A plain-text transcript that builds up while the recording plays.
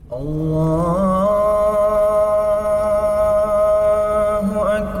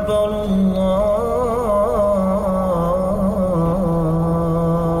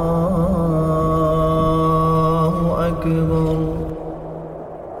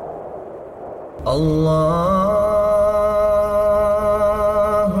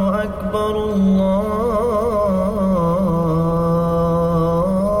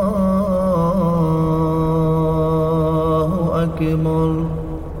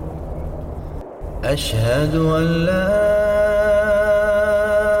أشهد أن لا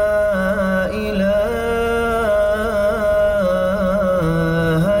إله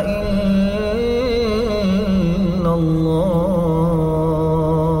إلا الله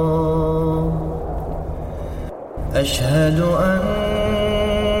أشهد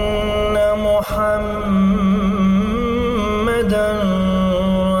أن محمدا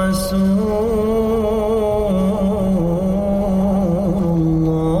رسول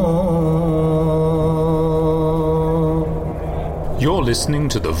You're listening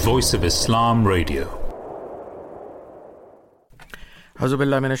to the Voice of Islam Radio.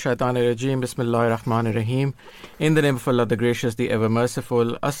 Auzubillahi minash shaitanir rajeem. Bismillahir rahmanir rahim. In the name of Allah, the Gracious, the Ever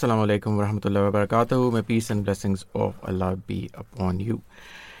Merciful. Assalamu alaikum wa rahmatullahi wa barakatuh. May peace and blessings of Allah be upon you.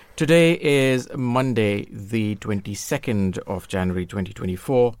 Today is Monday, the 22nd of January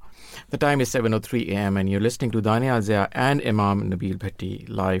 2024. The time is 7:03 a.m. and you're listening to Daniyal and Imam Nabeel Bhatti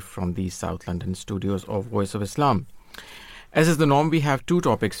live from the South London studios of Voice of Islam. As is the norm, we have two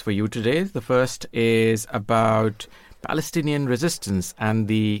topics for you today. The first is about Palestinian resistance and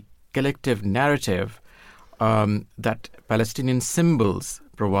the collective narrative that Palestinian symbols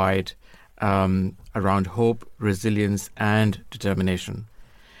provide around hope, resilience, and determination.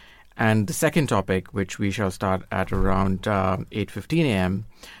 And the second topic, which we shall start at around 8:15 a.m.,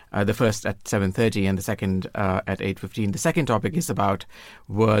 the first at 7:30 and the second at 8:15. The second topic is about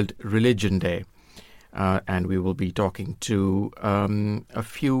World Religion Day. And we will be talking to a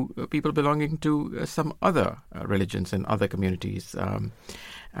few people belonging to some other religions and other communities and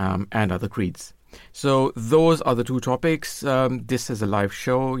other creeds. So those are the two topics. This is a live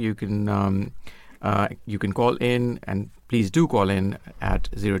show. You can call in, and please do call in at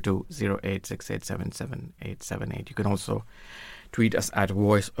 020868777878. You can also tweet us at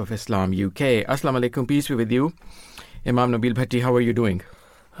Voice of Islam UK. Assalamu alaikum, peace be with you. Imam Nabeel Bhatti, how are you doing?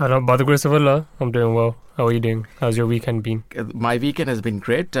 By the grace of Allah, I'm doing well. How are you doing? How's your weekend been? My weekend has been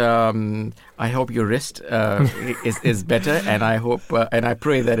great. I hope your wrist is better, and I hope and I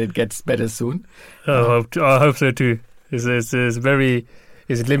pray that it gets better soon. I hope so too. It's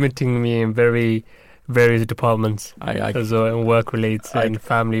limiting me in various departments as well, and work relates and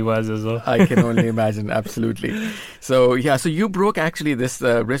family wise as well. I can only imagine, absolutely. So you broke actually this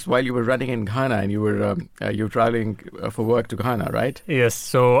wrist while you were running in Ghana, and you were traveling for work to Ghana, right? Yes.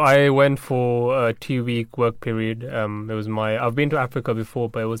 So I went for a 2-week work period. I've been to Africa before,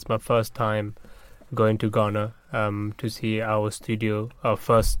 but it was my first time going to Ghana to see our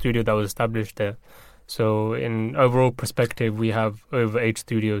first studio that was established there. So in overall perspective, we have over 8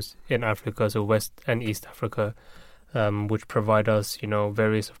 studios in Africa, so West and East Africa, which provide us,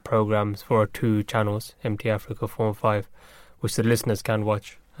 various programs for our 2 channels, MT Africa 4 and 5, which the listeners can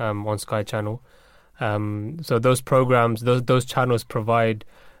watch on Sky Channel. So those programs, those channels provide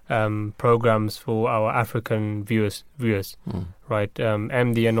programs for our African viewers, right?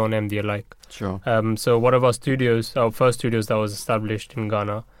 MD and non-MD alike. Sure. So one of our first studios that was established in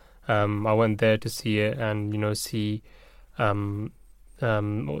Ghana, I went there to see it and,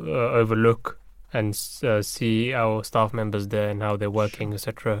 overlook and see our staff members there and how they're working,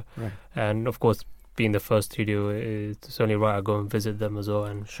 etc. Right. And of course, being the first studio, it's only right I go and visit them as well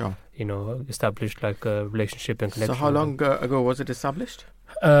and, establish like a relationship and connection. So how long ago was it established?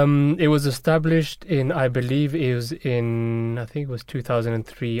 It was established I believe it was I think it was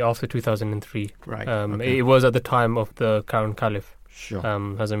 2003, after 2003. Right. Okay. It was at the time of the current Caliph. Sure.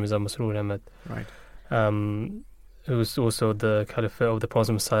 Hassam Ahmad. Right. Who was also the Caliphate of the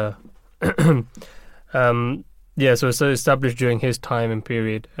Prophet Messiah. So it's established during his time and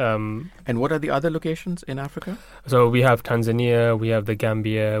period. And what are the other locations in Africa? So we have Tanzania, we have the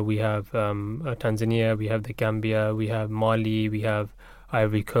Gambia, we have Tanzania, we have the Gambia, we have Mali, we have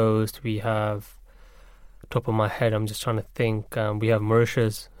Ivory Coast, we have, top of my head, I'm just trying to think, we have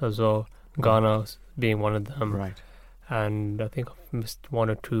Mauritius as well, Ghana being one of them. Right. And I think I've missed 1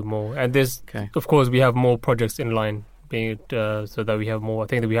 or 2 more. And of course, we have more projects in line so that we have more. I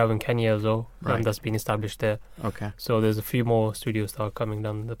think that we have in Kenya as well. Right. That's been established there. Okay. So there's a few more studios that are coming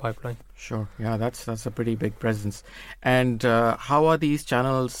down the pipeline. Sure. Yeah, that's a pretty big presence. And how are these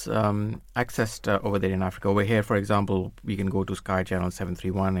channels accessed over there in Africa? Over here, for example, we can go to Sky Channel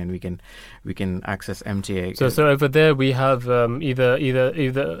 731 and we can access MTA. So over there we have either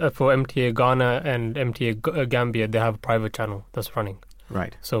for MTA Ghana and MTA Gambia, they have a private channel that's running.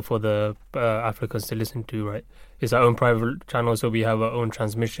 Right. So for the Africans to listen to, right, it's our own private channel. So we have our own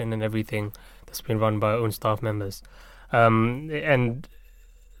transmission and everything that's been run by our own staff members. And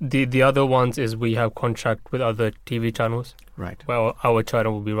the other ones is we have contract with other TV channels. Right. Well, our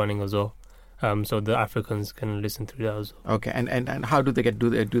channel will be running as well. So the Africans can listen through that as well. Okay, and how do they get? Do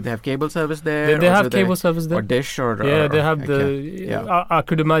they have cable service there? They have cable service there. Or dish or they have yeah. I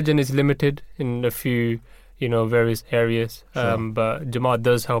could imagine it's limited in a few various areas. Sure. But Jamaat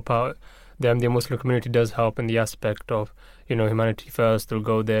does help out. The Muslim community does help in the aspect of humanity first. They'll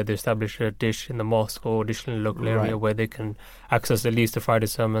go there, they establish a dish in the mosque or dish in the local area where they can access at least the Friday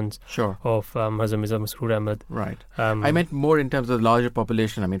sermons of Hassam Ahmad. Right. I meant more in terms of the larger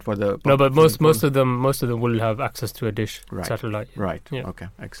population. I mean for the no, but most of them will have access to a dish satellite. Right. Yeah. Okay.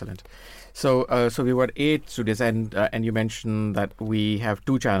 Excellent. So we've got 8 studios, and you mentioned that we have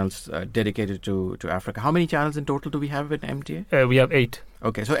 2 channels dedicated to Africa. How many channels in total do we have at MTA? We have 8.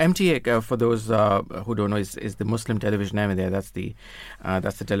 Okay, so MTA, for those who don't know, is the Muslim television name there. That's the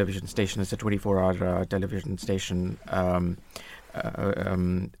television station. It's a 24-hour television station of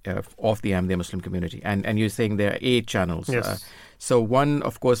the Ahmadiyya Muslim community. And you're saying there are 8 channels. Yes. So one,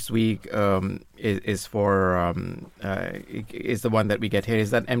 of course, is the one that we get here. Is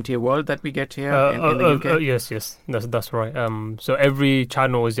that MTA World that we get here in the UK? Yes, that's right. So every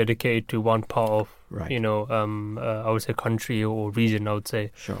channel is dedicated to one part of, I would say country or region. I would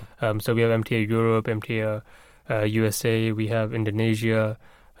say. Sure. So we have MTA Europe, MTA USA. We have Indonesia.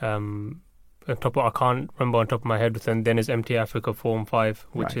 I can't remember on top of my head. And then is MTA Africa 4 and 5,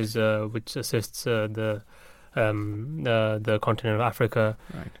 which is which assists the continent of Africa,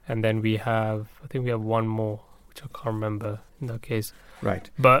 and then I think we have one more, which I can't remember in that case. Right.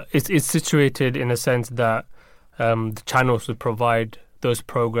 But it's situated in a sense that the channels would provide those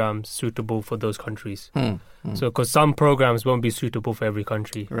programs suitable for those countries. So, because some programs won't be suitable for every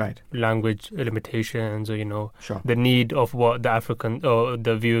country. Right. Language limitations, or the need of what the African or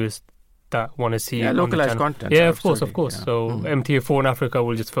the viewers that want to see. Localized content. Yeah, of course. Yeah. So MTA4 in Africa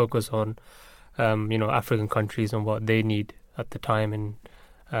will just focus on African countries and what they need at the time, and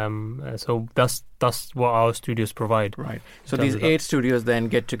so that's what our studios provide. Right. So these 8 studios then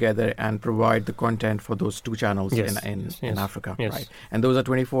get together and provide the content for those 2 channels in Africa. Yes. Right. And those are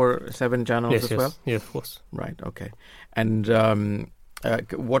 24/7 channels as well? Yes, of course. Right. Okay. And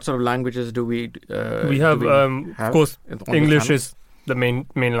what sort of languages do we have? Of course, English is the main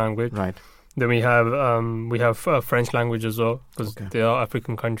language. Right. Then we have French language as well, because there are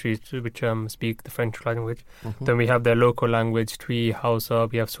African countries which speak the French language. Mm-hmm. Then we have their local language, Twi, Hausa,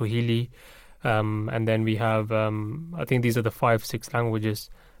 we have Swahili, and then we have, I think these are the 5-6 languages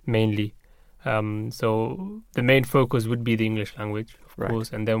mainly. So the main focus would be the English language, of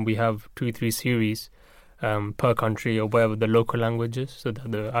course, and then we have 2-3 series per country or wherever the local language is, so that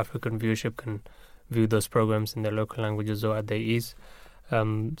the African viewership can view those programs in their local languages or at their ease.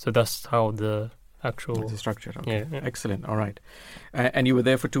 So that's how the actual structure. Okay. Yeah. Excellent. All right. And you were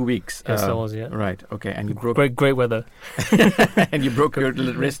there for 2 weeks. Yes, I was. Yeah. Right. Okay. And you broke great weather. And you broke your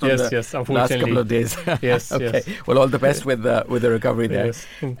little wrist on the last couple of days. Yes. Okay. Yes. Well, all the best with the recovery there. Yes.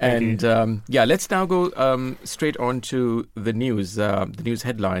 And let's now go straight on to the news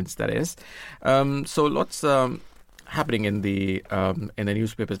headlines. That is. So lots happening in the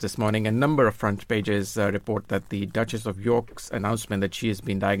newspapers this morning. A number of front pages report that the Duchess of York's announcement that she has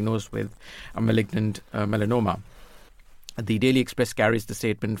been diagnosed with a malignant melanoma. The Daily Express carries the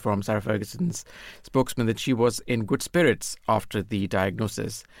statement from Sarah Ferguson's spokesman that she was in good spirits after the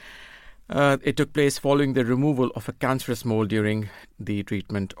diagnosis. It took place following the removal of a cancerous mole during the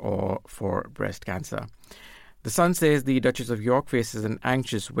treatment for breast cancer. The Sun says the Duchess of York faces an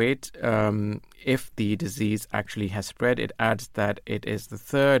anxious wait if the disease actually has spread. It adds that it is the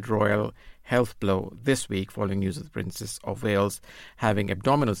 3rd royal health blow this week following news of the Princess of Wales having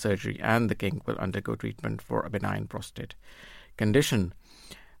abdominal surgery, and the King will undergo treatment for a benign prostate condition.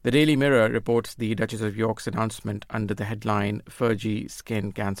 The Daily Mirror reports the Duchess of York's announcement under the headline Fergie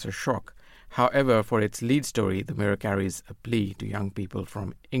Skin Cancer Shock. However, for its lead story, the Mirror carries a plea to young people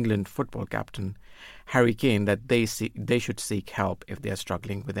from England football captain Harry Kane that they should seek help if they are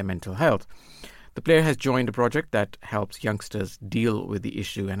struggling with their mental health. The player has joined a project that helps youngsters deal with the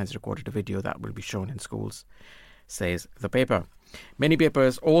issue and has recorded a video that will be shown in schools. says the paper. Many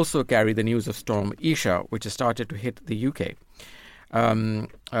papers also carry the news of Storm Isha, which has started to hit the UK.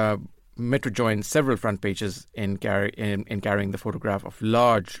 Metro joins several front pages in carrying the photograph of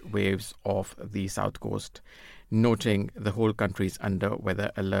large waves off the south coast, noting the whole country's under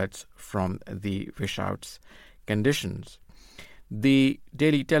weather alerts from the wish-outs conditions. The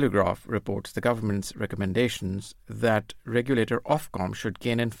Daily Telegraph reports the government's recommendations that regulator Ofcom should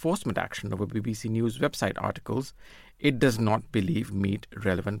gain enforcement action over BBC News website articles it does not believe meet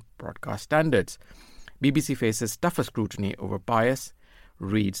relevant broadcast standards. BBC faces tougher scrutiny over bias,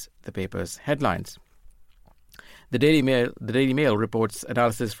 reads the paper's headlines. The Daily Mail reports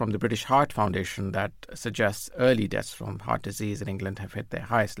analysis from the British Heart Foundation that suggests early deaths from heart disease in England have hit their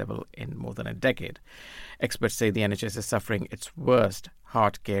highest level in more than a decade. Experts say the NHS is suffering its worst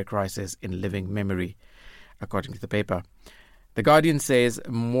heart care crisis in living memory, according to the paper. The Guardian says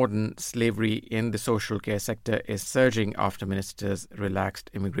modern slavery in the social care sector is surging after ministers relaxed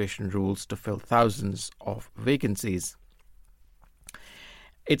immigration rules to fill thousands of vacancies.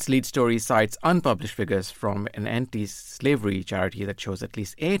 Its lead story cites unpublished figures from an anti-slavery charity that shows at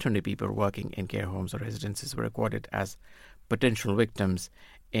least 800 people working in care homes or residences were recorded as potential victims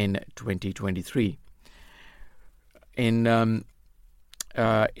in 2023. In the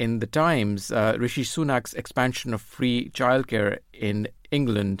Times, Rishi Sunak's expansion of free childcare in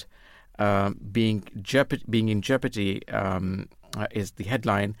England being in jeopardy is the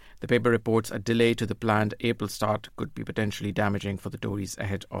headline. The paper reports a delay to the planned April start could be potentially damaging for the Tories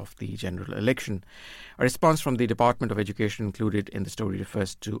ahead of the general election. A response from the Department of Education included in the story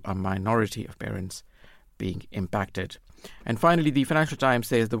refers to a minority of parents being impacted. And finally, the Financial Times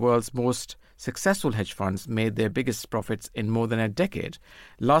says the world's most successful hedge funds made their biggest profits in more than a decade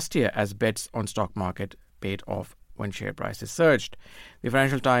last year as bets on stock market paid off when share prices surged. The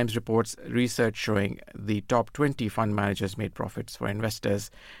Financial Times reports research showing the top 20 fund managers made profits for investors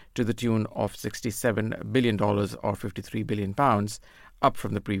to the tune of $67 billion or 53 billion pounds, up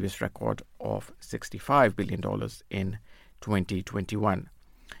from the previous record of $65 billion in 2021.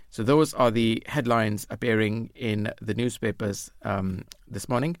 So those are the headlines appearing in the newspapers this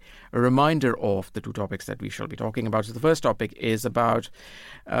morning. A reminder of the two topics that we shall be talking about. So the first topic is about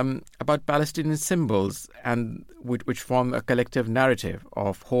Palestinian symbols and which form a collective narrative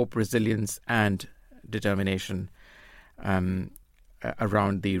of hope, resilience, and determination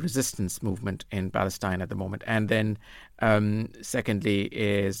around the resistance movement in Palestine at the moment. And then, secondly,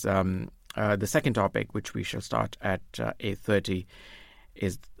 is the second topic, which we shall start at 8:30.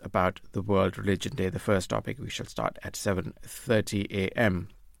 Is about the World Religion Day. The first topic we shall start at 7:30 a.m.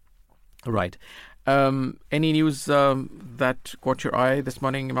 Right. Any news that caught your eye this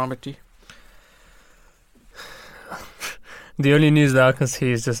morning, Imam? The only news that I can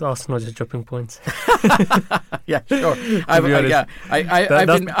see is just Arsenal just dropping points. Yeah, sure.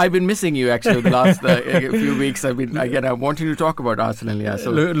 I've been missing you actually the last few weeks. I wanted to talk about Arsenal. Yeah,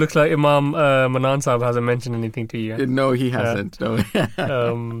 so looks like Imam Manan Sahib hasn't mentioned anything to you. No, he hasn't. No.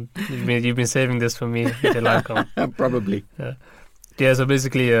 You've been saving this for me until I come. Probably. Yeah, so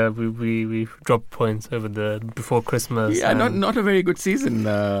basically, we dropped points before Christmas. Yeah, not a very good season.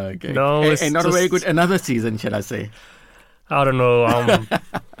 No, and not a very good another season, shall I say? I don't know.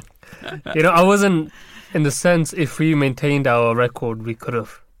 I wasn't, in the sense, if we maintained our record, we could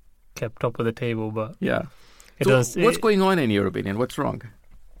have kept top of the table. But yeah, what's going on in your opinion? What's wrong?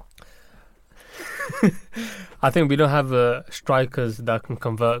 I think we don't have strikers that can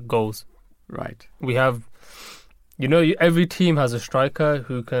convert goals. Right. We have, every team has a striker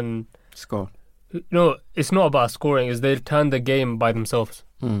who can score. No, it's not about scoring. It's they turn the game by themselves.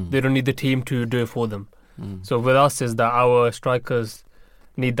 They don't need the team to do it for them. So with us is that our strikers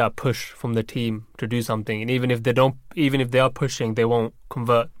need that push from the team to do something, and even if they are pushing, they won't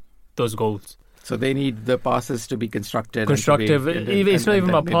convert those goals. So they need the passes to be constructive. It's not even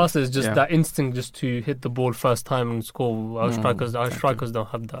about passes, just that instinct just to hit the ball first time and score. Our strikers don't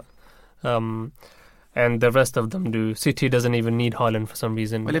have that. And the rest of them do. City doesn't even need Haaland for some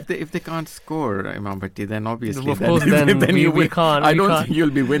reason. Well, if they can't score, Imam Bhatti, then obviously of course then we can't. I don't think you'll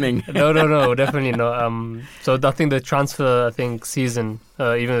be winning. No, definitely not. So I think the transfer season,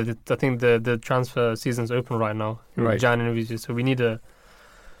 I think the transfer season's open right now in January. So we need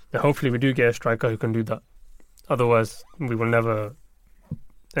hopefully we do get a striker who can do that. Otherwise, we will never.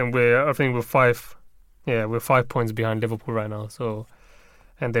 And we're 5 points behind Liverpool right now. So.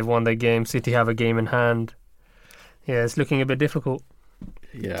 And they've won their game. City have a game in hand. Yeah, it's looking a bit difficult.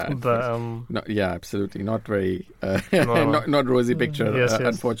 Yeah, but absolutely not very not rosy picture. Yes.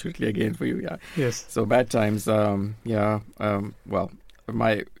 Unfortunately, again for you. Yeah. Yes. So bad times. Well,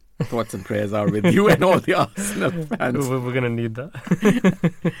 my thoughts and prayers are with you and all the Arsenal fans. We're going to need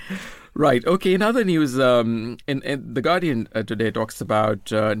that. Right. Okay. In other news, in The Guardian today talks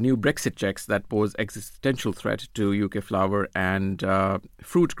about new Brexit checks that pose existential threat to UK flower and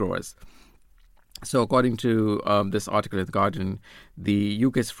fruit growers. So according to this article in The Guardian, the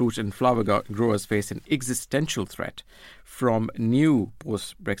UK's fruit and flower growers face an existential threat from new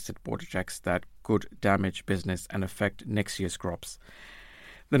post-Brexit border checks that could damage business and affect next year's crops.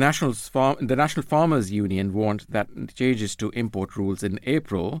 The National Farmers Union warned that changes to import rules in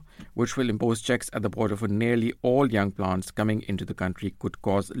April, which will impose checks at the border for nearly all young plants coming into the country, could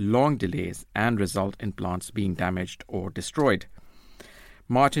cause long delays and result in plants being damaged or destroyed.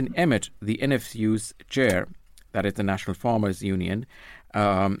 Martin Emmett, the NFU's chair, that is the National Farmers Union,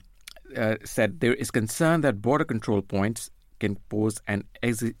 said there is concern that border control points can pose an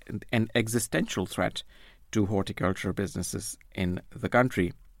existential threat to horticulture businesses in the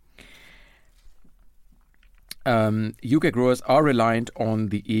country. UK growers are reliant on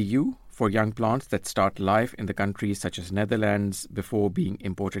the EU for young plants that start life in the countries such as Netherlands before being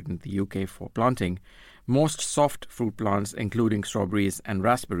imported into the UK for planting. Most soft fruit plants, including strawberries and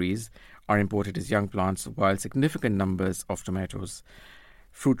raspberries, are imported as young plants, while significant numbers of tomatoes,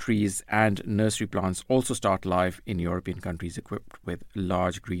 fruit trees and nursery plants also start life in European countries equipped with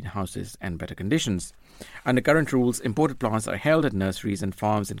large greenhouses and better conditions. Under current rules, imported plants are held at nurseries and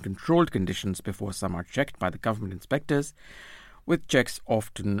farms in controlled conditions before some are checked by the government inspectors, with checks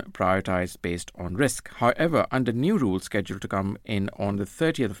often prioritized based on risk. However, under new rules scheduled to come in on the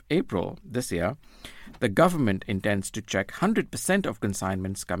 30th of April this year, the government intends to check 100% of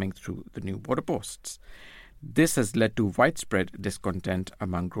consignments coming through the new border posts. This has led to widespread discontent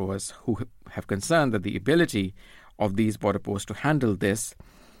among growers who have concern that the ability of these border posts to handle this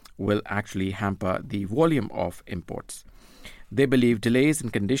will actually hamper the volume of imports. They believe delays in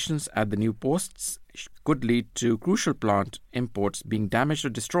conditions at the new posts could lead to crucial plant imports being damaged or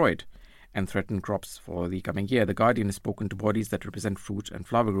destroyed and threaten crops for the coming year. The Guardian has spoken to bodies that represent fruit and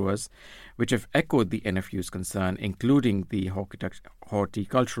flower growers, which have echoed the NFU's concern, including the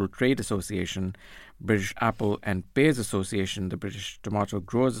Horticultural Trade Association, British Apple and Pears Association, the British Tomato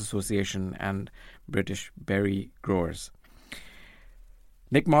Growers Association, and British Berry Growers.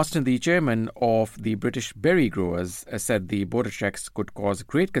 Nick Marston, the chairman of the British Berry Growers, said the border checks could cause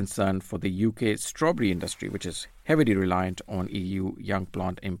great concern for the UK strawberry industry, which is heavily reliant on EU young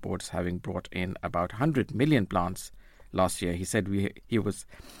plant imports, having brought in about 100 million plants last year. He said he was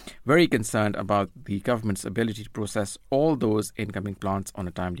very concerned about the government's ability to process all those incoming plants on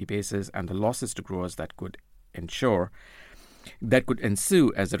a timely basis and the losses to growers that could ensue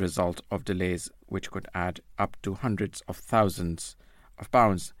as a result of delays, which could add up to hundreds of thousands of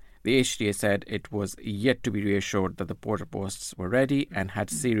pounds. The HTA said it was yet to be reassured that the border posts were ready and had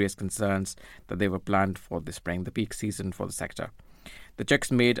serious concerns that they were planned for the spring, the peak season for the sector. The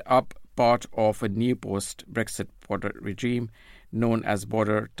checks made up part of a new post-Brexit border regime known as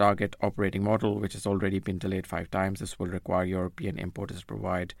Border Target Operating Model, which has already been delayed 5 times. This will require European importers to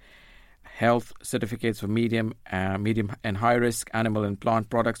provide health certificates for medium and high-risk animal and plant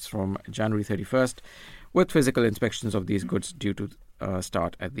products from January 31st, with physical inspections of these goods due to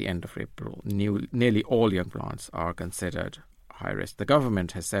start at the end of April. Nearly all young plants are considered high risk. The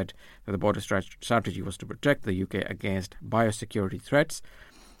government has said that the border strategy was to protect the UK against biosecurity threats,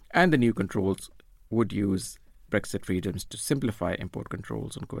 and the new controls would use Brexit freedoms to simplify import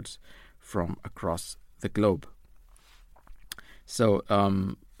controls on goods from across the globe. So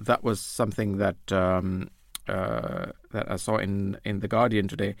that was something that I saw in The Guardian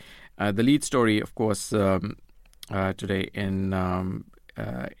today. The lead story, of course, today in a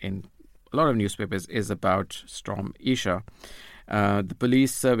lot of newspapers is about Storm Isha. The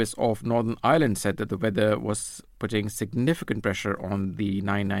police service of Northern Ireland said that the weather was putting significant pressure on the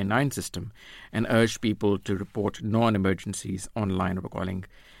 999 system and urged people to report non-emergencies online by calling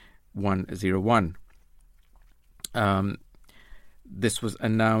 101. This was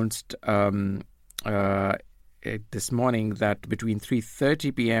announced this morning that between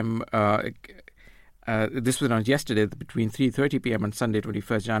 3:30 p.m. This was announced yesterday that between 3:30 p.m. on Sunday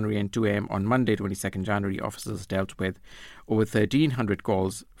 21st January and 2 a.m. on Monday 22nd January, officers dealt with over 1,300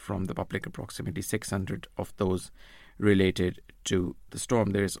 calls from the public, approximately 600 of those related to the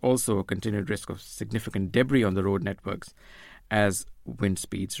storm. There is also a continued risk of significant debris on the road networks as wind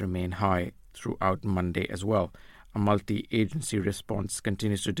speeds remain high throughout Monday as well. A multi-agency response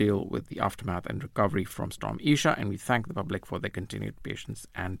continues to deal with the aftermath and recovery from Storm Isha, and we thank the public for their continued patience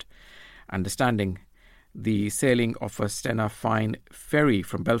and understanding. The sailing of a Stena Fine ferry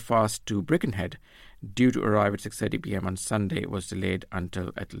from Belfast to Birkenhead, due to arrive at 6:30 p.m. on Sunday, was delayed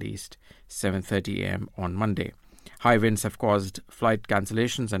until at least 7:30 a.m. on Monday. High winds have caused flight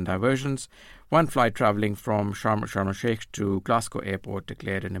cancellations and diversions. One flight travelling from Sharm el-Sheikh to Glasgow Airport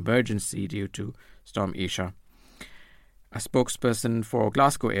declared an emergency due to Storm Isha. A spokesperson for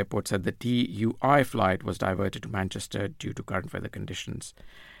Glasgow Airport said the TUI flight was diverted to Manchester due to current weather conditions.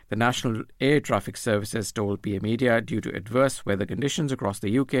 The National Air Traffic Services told PA Media, due to adverse weather conditions across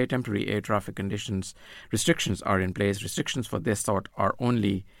the UK, temporary air traffic restrictions are in place. Restrictions for this sort are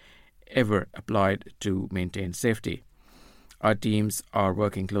only ever applied to maintain safety. Our teams are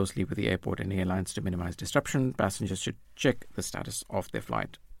working closely with the airport and airlines to minimize disruption. Passengers should check the status of their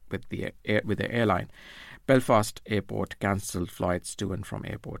flight with the airline. Belfast Airport cancelled flights to and from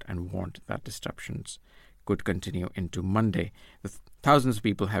airport and warned that disruptions could continue into Monday. Thousands of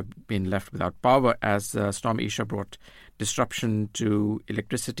people have been left without power as Storm Isha brought disruption to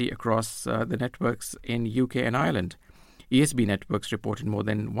electricity across the networks in UK and Ireland. ESB Networks reported more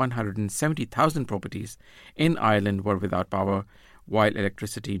than 170,000 properties in Ireland were without power, while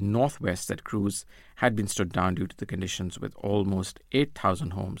Electricity Northwest at Cruise had been stood down due to the conditions, with almost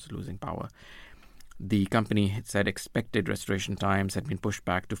 8,000 homes losing power. The company said expected restoration times had been pushed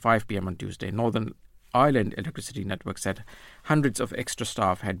back to 5 p.m. on Tuesday. Northern Ireland Electricity Network said hundreds of extra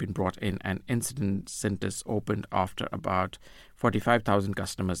staff had been brought in and incident centres opened after about 45,000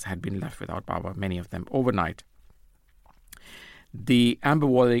 customers had been left without power, many of them overnight. The amber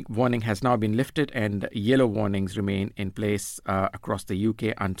warning has now been lifted and yellow warnings remain in place across the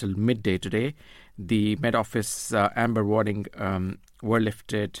UK until midday today. The Met Office amber warning were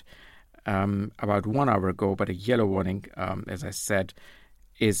lifted about 1 hour ago, but a yellow warning, as I said,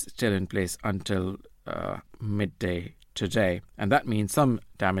 is still in place until midday today. And that means some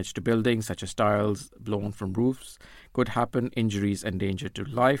damage to buildings, such as tiles blown from roofs, could happen, injuries and danger to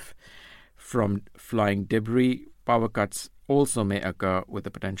life from flying debris. Power cuts also may occur with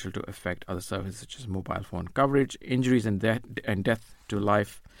the potential to affect other services such as mobile phone coverage. Injuries and danger to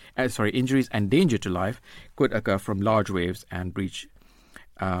life could occur from large waves and breach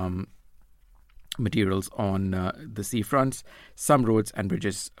materials on the seafronts. Some roads and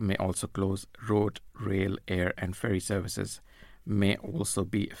bridges may also close. Road, rail, air and ferry services may also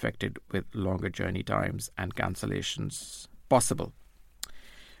be affected, with longer journey times and cancellations possible.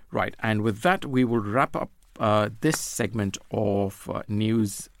 Right, and with that we will wrap up this segment of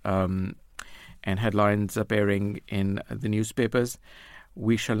news and headlines appearing in the newspapers.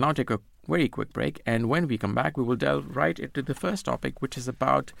 We shall now take a very quick break, and when we come back we will delve right into the first topic, which is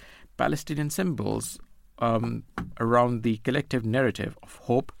about Palestinian symbols around the collective narrative of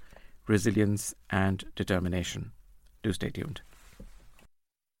hope, resilience and determination. Do stay tuned.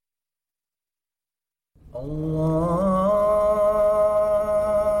 Allahu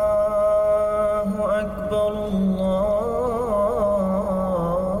Akbar, Allahu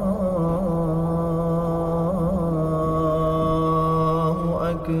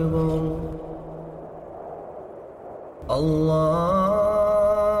Akbar, Allahu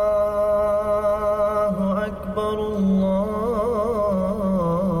Akbar, Allahu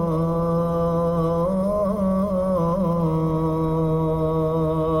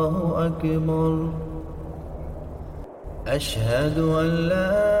Akbar. أشهد أن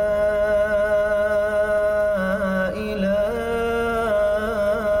لا إله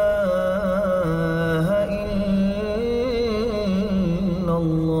إلا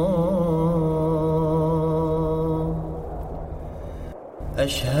الله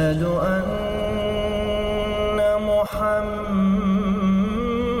أشهد أن محمدًا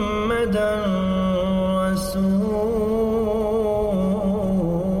رسول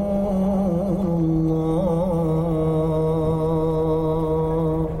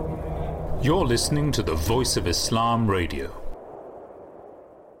You're listening to the Voice of Islam Radio.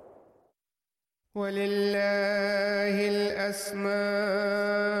 وَلِلَّهِ الْأَسْمَاءُ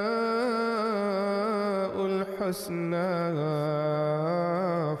الْحُسْنَى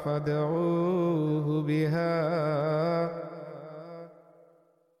فَادْعُوهُ بِهَا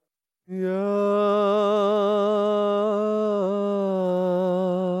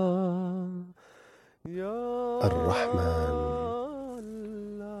الرحمن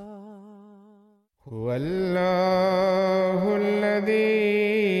هو الله الذي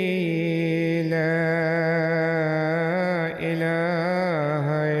لا إله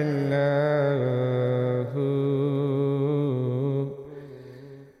إلا هو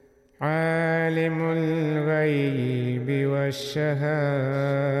عالم الغيب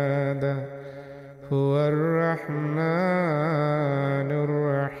والشهادة هو الرحمن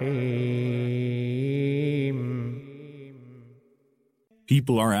الرحيم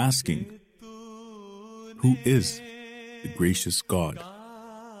People are asking, who is the gracious God?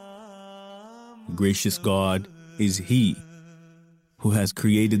 The gracious God is He who has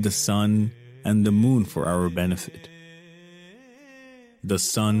created the sun and the moon for our benefit. The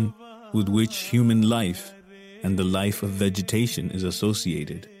sun with which human life and the life of vegetation is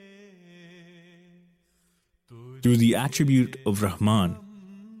associated. Through the attribute of Rahman,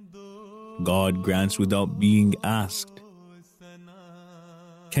 God grants without being asked.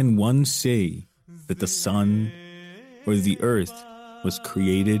 Can one say that the sun or the earth was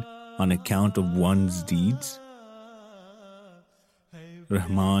created on account of one's deeds?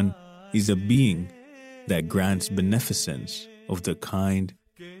 Rahman is a being that grants beneficence of the kind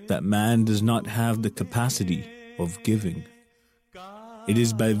that man does not have the capacity of giving. It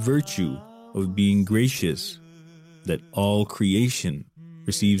is by virtue of being gracious that all creation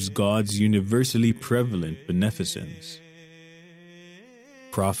receives God's universally prevalent beneficence.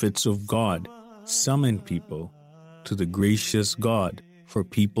 Prophets of God summon people to the gracious God for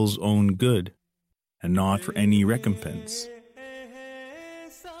people's own good and not for any recompense.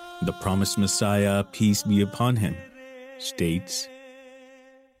 The promised Messiah, peace be upon him, states,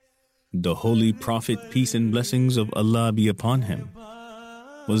 "The Holy Prophet, peace and blessings of Allah be upon him,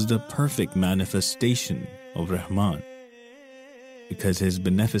 was the perfect manifestation of Rahman, because his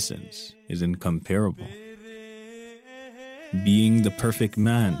beneficence is incomparable. Being the perfect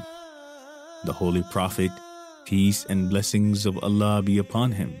man, the Holy Prophet, peace and blessings of Allah be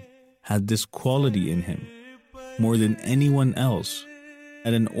upon him, had this quality in him more than anyone else,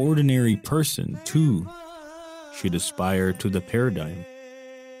 and an ordinary person, too, should aspire to the paradigm,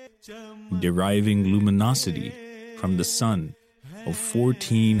 deriving luminosity from the sun of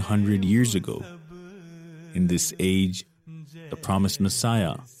 1400 years ago. In this age, the promised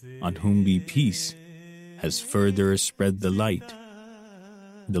Messiah, on whom be peace, has further spread the light.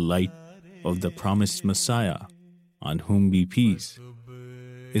 The light of the promised Messiah, on whom be peace,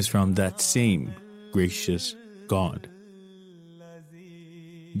 is from that same gracious God.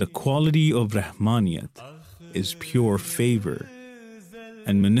 The quality of Rahmaniyat is pure favor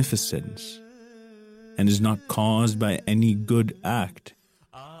and beneficence, and is not caused by any good act,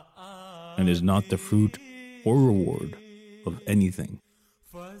 and is not the fruit or reward of anything.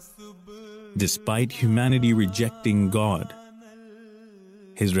 Despite humanity rejecting God,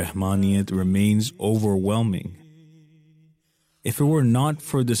 His Rahmaniyat remains overwhelming. If it were not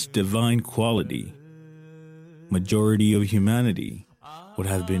for this divine quality, majority of humanity would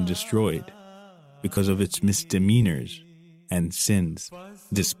have been destroyed because of its misdemeanors and sins.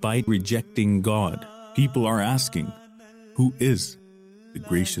 Despite rejecting God, people are asking, who is the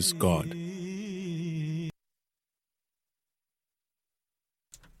gracious God?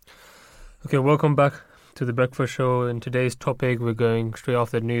 Okay, welcome back to the Breakfast Show. In today's topic, we're going straight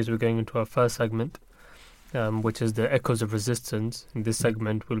after the news. We're going into our first segment, which is the Echoes of Resistance. In this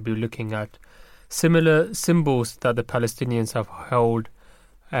segment, we'll be looking at similar symbols that the Palestinians have held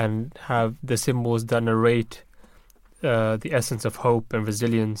and have the symbols that narrate the essence of hope and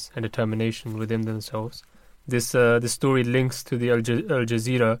resilience and determination within themselves. This story links to the Al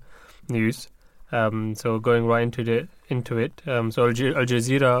Jazeera news. So going right into it. So Al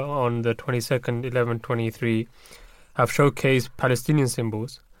Jazeera on the 22nd, 11/23 have showcased Palestinian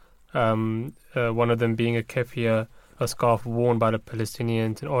symbols. One of them being a keffiyeh, a scarf worn by the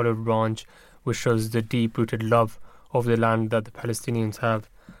Palestinians, an olive branch, which shows the deep-rooted love of the land that the Palestinians have,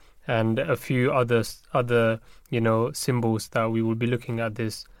 and a few other symbols that we will be looking at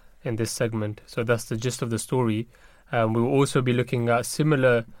in this segment. So that's the gist of the story. We will also be looking at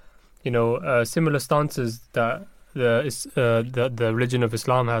similar stances that the religion of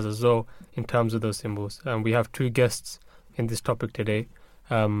Islam has as well in terms of those symbols. And we have two guests in this topic today,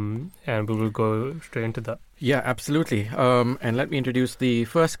 and we will go straight into that. Yeah, absolutely. And let me introduce the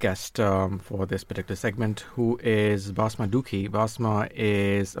first guest for this particular segment, who is Basma Doukhi. Basma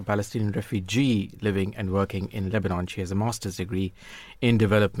is a Palestinian refugee living and working in Lebanon. She has a master's degree in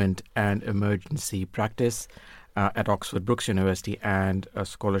development and emergency practice at Oxford Brookes University and a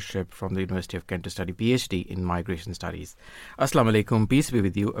scholarship from the University of Kent to study PhD in migration studies. Assalamu alaikum, peace be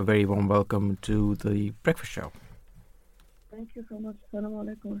with you. A very warm welcome to the Breakfast Show. Thank you so much. Assalamu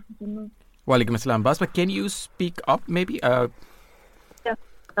alaikum. Walaikum assalam. Basma, can you speak up maybe? Yes,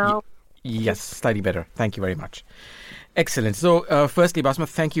 now. Yes, slightly better. Thank you very much. Excellent. So, firstly, Basma,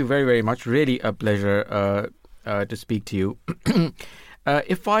 thank you very, very much. Really a pleasure to speak to you.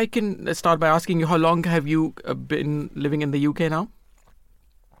 If I can start by asking you, how long have you been living in the UK now?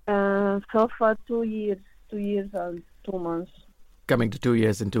 So far 2 years and 2 months. Coming to 2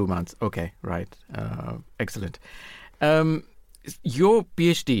 years and 2 months. Okay, right. Excellent. your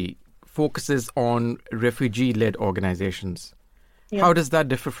PhD focuses on refugee-led organizations. Yeah. How does that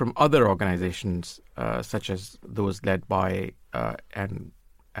differ from other organizations, such as those led by an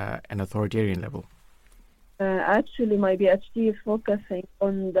authoritarian level? Actually, my PhD is focusing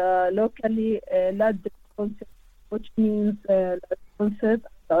on the locally led responses, which means responses,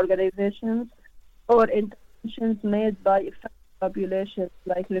 organizations, or interventions made by affected populations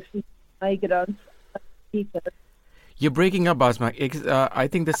like refugees, migrants, and seekers. You're breaking up, Basma. I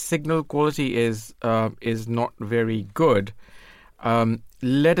think the signal quality is not very good.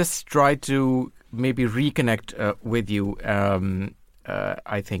 Let us try to maybe reconnect with you.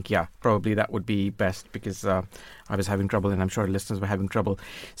 I think, probably that would be best, because I was having trouble, and I'm sure listeners were having trouble.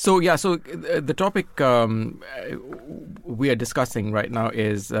 So the topic we are discussing right now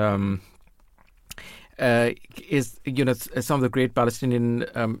is some of the great Palestinian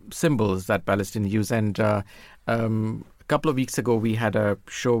symbols that Palestinians use. And a couple of weeks ago, we had a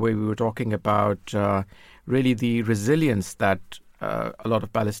show where we were talking about really the resilience that a lot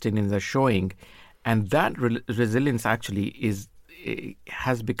of Palestinians are showing, and that resilience actually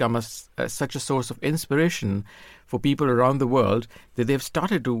has become such a source of inspiration for people around the world that they've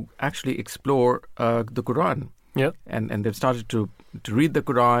started to actually explore the Quran. Yeah, and they've started to read the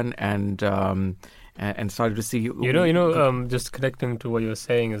Quran and started to see. Just connecting to what you were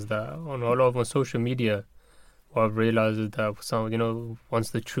saying is that on all over social media, what I've realized is that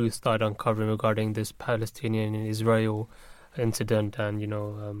once the truth started uncovering regarding this Palestinian and Israel incident, and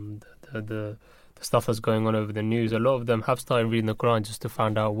the stuff that's going on over the news, a lot of them have started reading the Quran just to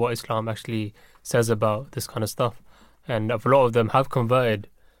find out what Islam actually says about this kind of stuff, and a lot of them have converted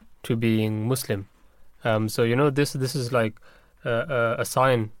to being Muslim. This is like a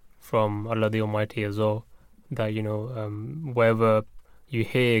sign from Allah the Almighty as well, that wherever you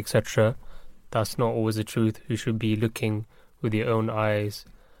hear, etc., that's not always the truth. You should be looking with your own eyes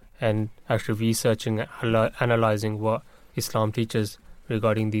and actually researching, analyzing what Islam teaches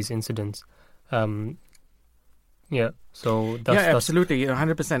regarding these incidents. So that's absolutely,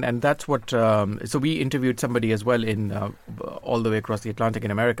 100%, and that's what. So we interviewed somebody as well in all the way across the Atlantic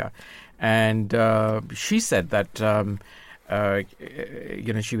in America, and she said that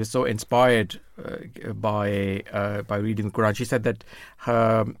she was so inspired by reading the Quran. She said that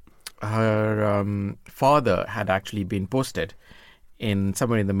her father had actually been posted in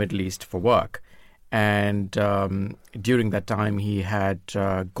somewhere in the Middle East for work. And during that time, he had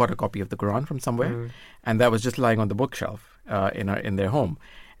got a copy of the Quran from somewhere, and that was just lying on the bookshelf in their home.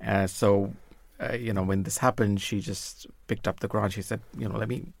 When this happened, she just picked up the Quran. She said, let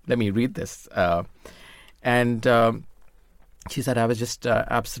me read this. And she said, I was just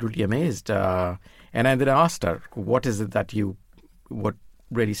absolutely amazed. And I then asked her, what is it that what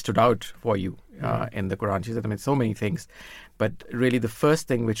really stood out for you in the Quran? She said, so many things. But really, the first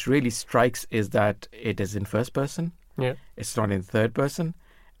thing which really strikes is that it is in first person. Yeah, it's not in third person,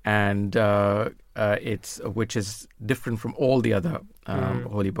 and which is different from all the other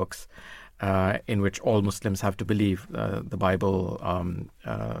holy books, in which all Muslims have to believe the Bible,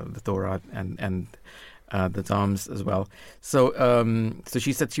 the Torah, and the Psalms as well. So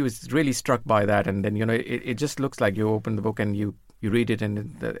she said she was really struck by that, and then it just looks like you open the book and you read it,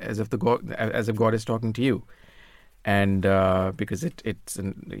 and as if God is talking to you. And because it's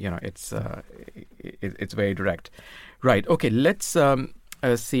very direct, right? Okay, let's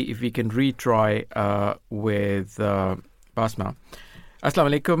see if we can retry with Basma.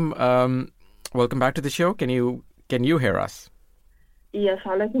 Assalamu alaikum. Welcome back to the show. Can you hear us? Yes,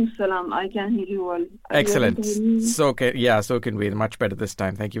 alaikum salam. I can hear you well. Excellent. So can we. Much better this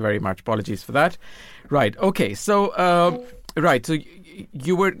time. Thank you very much. Apologies for that. Right. Okay. So So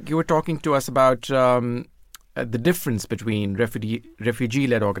you were talking to us about the difference between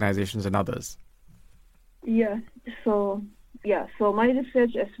refugee-led organizations and others. So my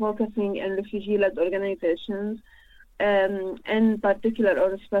research is focusing on refugee-led organizations, in particular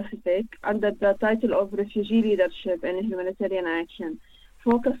or specific, under the title of Refugee Leadership and Humanitarian Action,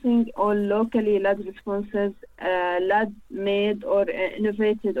 focusing on locally led responses, made or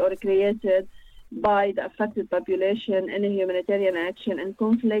innovated or created by the affected population in humanitarian action in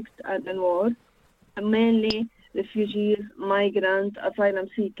conflict and in war, mainly refugees, migrants, asylum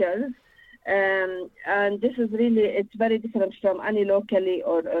seekers. And this is it's very different from any locally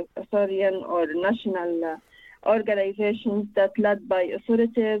or authoritarian or national organizations that led by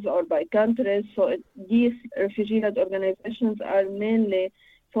authorities or by countries. So these refugee-led organizations are mainly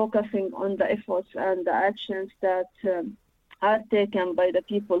focusing on the efforts and the actions that are taken by the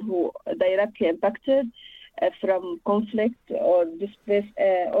people who are directly impacted from conflict or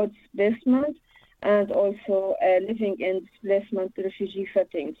displacement, and also living in displacement refugee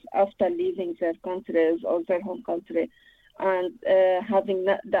settings after leaving their countries or their home country, and having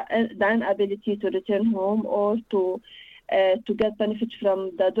the inability to return home or to get benefit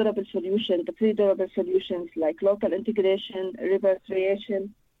from the durable solution, the pre-durable solutions like local integration,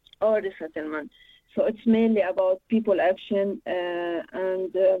 repatriation, or resettlement. So it's mainly about people action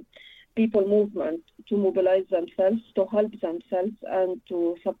and people movement to mobilize themselves, to help themselves, and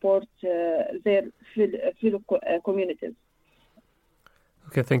to support their fellow communities.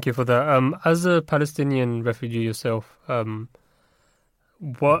 Okay, thank you for that. As a Palestinian refugee yourself,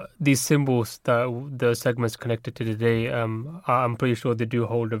 what these symbols that the segment's connected to today, I'm pretty sure they do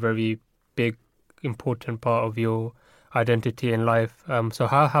hold a very big, important part of your identity in life. So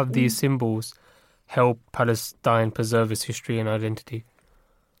how have these symbols helped Palestine preserve its history and identity?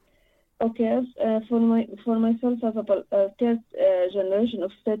 Okay, for myself as a third generation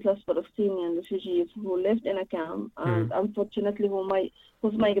of stateless Palestinian refugees who lived in a camp, and unfortunately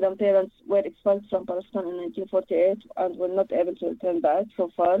whose my grandparents were expelled from Palestine in 1948 and were not able to return back so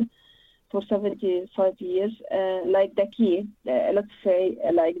far for 75 years, like the key, let's say,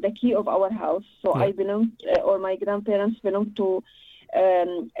 like the key of our house. So I belong, or my grandparents belonged to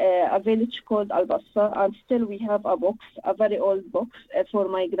a village called Basma, and still we have a box, a very old box for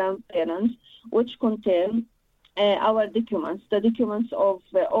my grandparents, which contain our documents, the documents of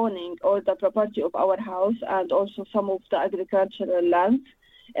owning or the property of our house, and also some of the agricultural land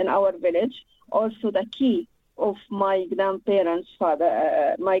in our village. Also the key of my grandparents'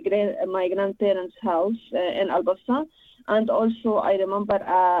 father, my grandparents' house in Basma. And also, I remember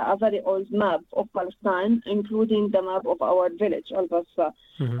a very old map of Palestine, including the map of our village, Al-Basra.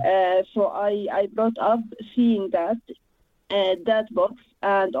 So I brought up seeing that box,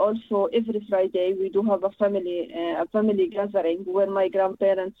 and also every Friday we do have a family gathering where my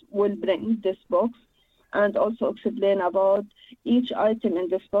grandparents will bring this box and also explain about each item in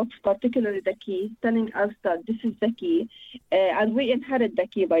this box, particularly the key, telling us that this is the key. And we inherit the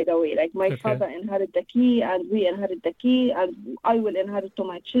key, by the way. Like my father inherited the key, and we inherit the key, and I will inherit to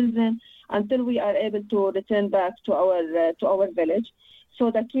my children until we are able to return back to our village. So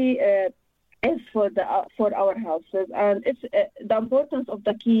the key is for our houses, and it's the importance of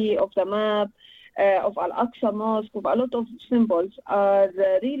the key, of the map, of Al-Aqsa Mosque, of a lot of symbols are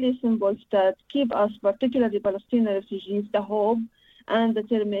really symbols that keep us, particularly Palestinian refugees, the hope and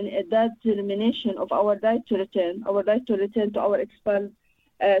that determination of our right to return to our expelled,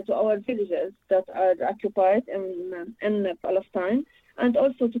 to our villages that are occupied in Palestine, and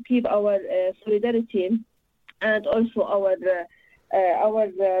also to keep our solidarity and also our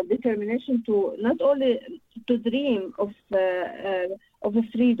determination to not only to dream of a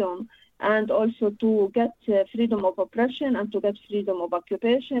freedom, and also to get freedom of oppression and to get freedom of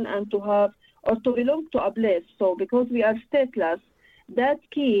occupation and to have or to belong to a place. So because we are stateless, that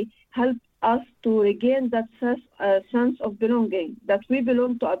key helps us to regain that sense of belonging, that we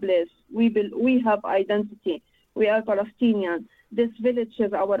belong to a place. We have identity. We are Palestinian. This village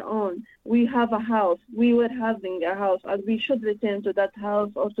is our own. We have a house. We were having a house, and we should return to that house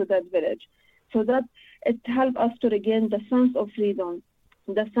or to that village. So that it helps us to regain the sense of freedom,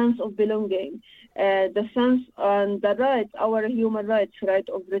 the sense of belonging, the sense and the right, our human rights, right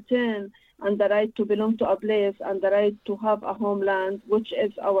of return, and the right to belong to a place, and the right to have a homeland, which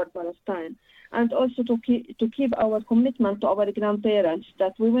is our Palestine. And also to keep our commitment to our grandparents,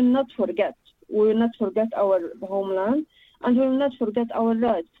 that we will not forget. We will not forget our homeland, and we will not forget our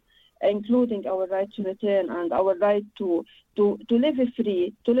rights, including our right to return and our right to live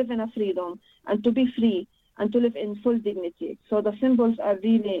free, to live in a freedom, and to be free, and to live in full dignity. So the symbols are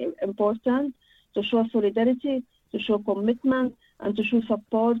really important to show solidarity, to show commitment, and to show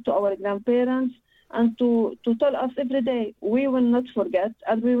support to our grandparents, and to tell us every day we will not forget,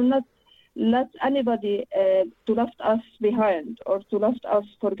 and we will not let anybody to left us behind or to left us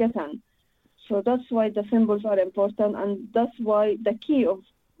forgotten. So that's why the symbols are important, and that's why the key of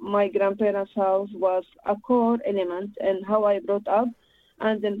my grandparents' house was a core element in how I brought up,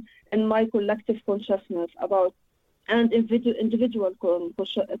 and in my collective consciousness about, and individual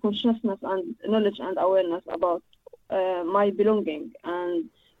consciousness and knowledge and awareness about my belonging and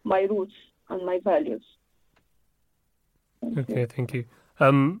my roots and my values. Okay, thank you.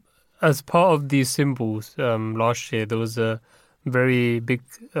 As part of these symbols, last year there was a very big,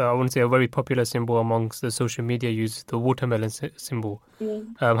 I wouldn't say a very popular symbol amongst the social media users, the watermelon symbol. Yeah.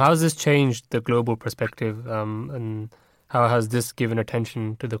 How has this changed the global perspective, and how has this given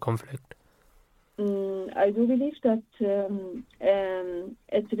attention to the conflict? I do believe that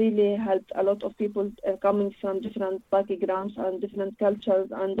it really helped a lot of people coming from different backgrounds and different cultures,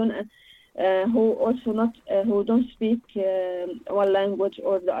 and who don't speak one language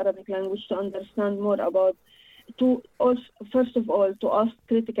or the Arabic language to understand more about, to also, first of all, to ask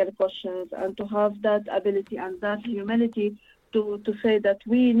critical questions and to have that ability and that humility to say that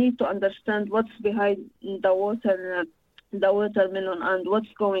we need to understand what's behind the watermelon and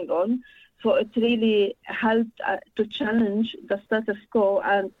what's going on. So it really helped to challenge the status quo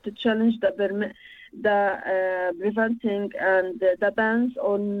and to challenge the preventing and the bans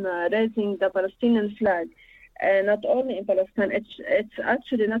on raising the Palestinian flag. Not only in Palestine, it's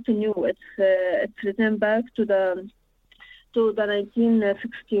actually not new. It's written back to the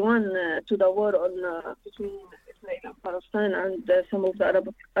 1961 to the war on between Israel and Palestine and some of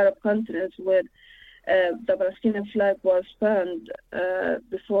the Arab countries where the Palestinian flag was banned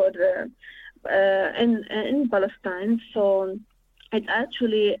before in Palestine. So it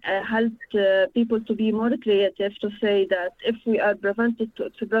actually helped people to be more creative, to say that if we are prevented to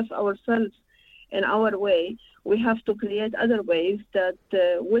express ourselves in our way, we have to create other ways that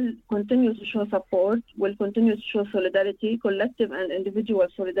will continue to show support, will continue to show solidarity, collective and individual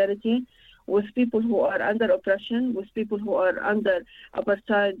solidarity with people who are under oppression, with people who are under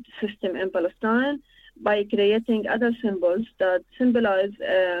apartheid system in Palestine, by creating other symbols that symbolize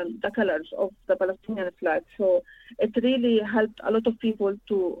the colors of the Palestinian flag. So it really helped a lot of people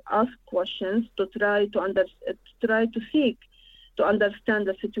to ask questions, to try to seek to understand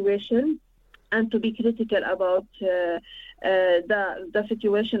the situation, and to be critical about the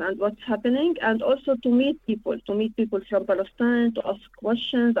situation and what's happening, and also to meet people from Palestine, to ask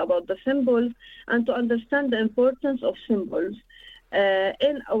questions about the symbols, and to understand the importance of symbols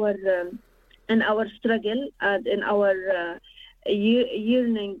in our struggle and in our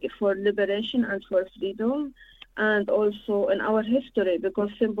yearning for liberation and for freedom, and also in our history, because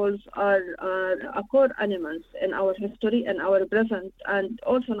symbols are a core elements in our history and our present, and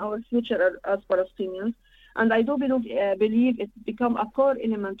also in our future as Palestinians. And I do believe it become a core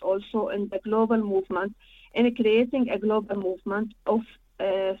element also in the global movement, in creating a global movement of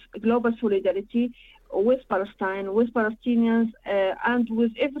global solidarity with Palestine, with Palestinians, and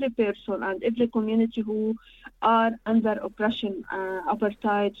with every person and every community who are under oppression,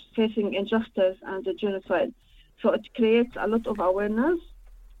 apartheid, facing injustice and genocide. So it creates a lot of awareness,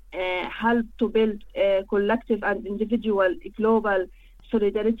 help to build collective and individual global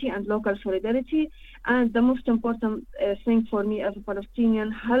solidarity and local solidarity. And the most important thing for me as a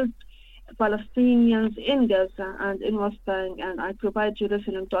Palestinian, help Palestinians in Gaza and in West Bank and occupied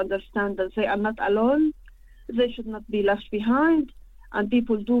Jerusalem to understand that they are not alone, they should not be left behind, and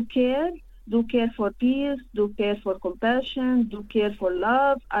people do care for peace, do care for compassion, do care for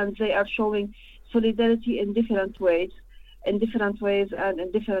love, and they are showing solidarity in different ways and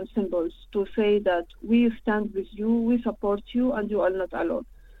in different symbols, to say that we stand with you, we support you, and you are not alone.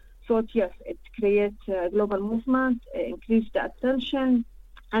 So yes, it creates a global movement, increase the attention,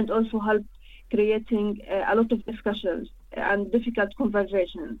 and also help creating a lot of discussions and difficult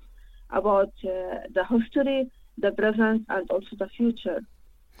conversations about the history, the present, and also the future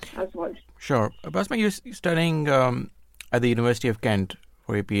as well. Sure. Basma, you're studying at the University of Kent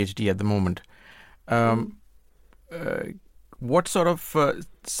for your PhD at the moment. What sort of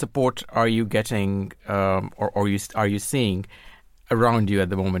support are you getting or are you seeing around you at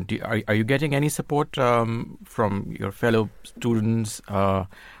the moment? Are you getting any support from your fellow students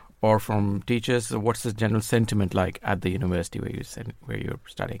or from teachers? What's the general sentiment like at the university where you're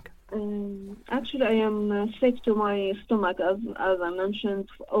studying? Actually, I am sick to my stomach, as I mentioned,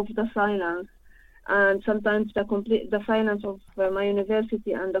 of the silence, and sometimes the silence of my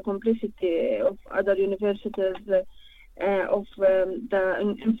university and the complicity of other universities of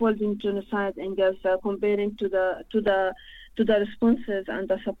the unfolding genocide in Gaza, comparing to the responses and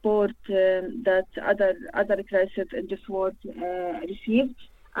the support that other crises in this world received,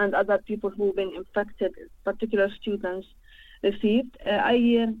 and other people who've been infected, particular students received.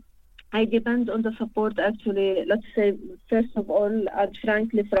 I depend on the support, actually, let's say, first of all, and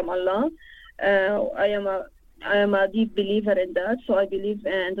frankly, from Allah. I am a deep believer in that, so I believe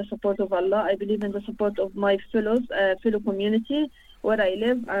in the support of Allah. I believe in the support of my fellow community where I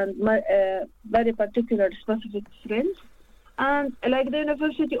live, and my very particular specific friends. And like the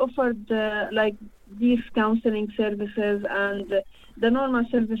university offered like these counseling services and the normal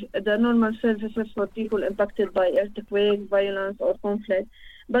services for people impacted by earthquake, violence, or conflict.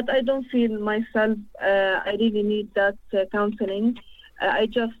 But I don't feel myself I really need that counseling. I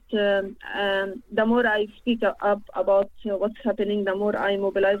just the more I speak up about what's happening, the more I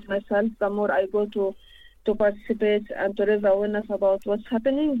mobilize myself, the more I go to participate and to raise awareness about what's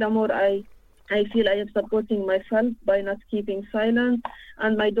happening, the more I I feel I am supporting myself by not keeping silent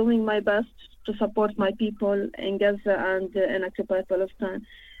and by doing my best to support my people in Gaza and in occupied Palestine.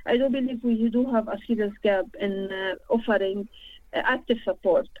 I do believe we do have a serious gap in offering active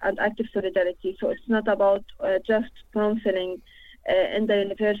support and active solidarity. So it's not about just counseling in the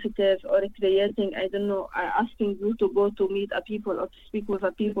universities or creating, asking you to go to meet a people or to speak with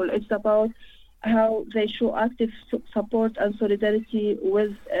a people. It's about how they show active support and solidarity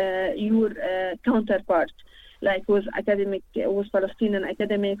with your counterpart, like with Palestinian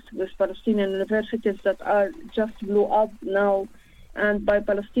academics, with Palestinian universities that are just blew up now, and by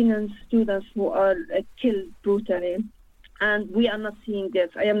Palestinian students who are killed brutally. And we are not seeing this.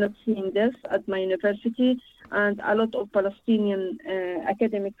 I am not seeing this at my university, and a lot of Palestinian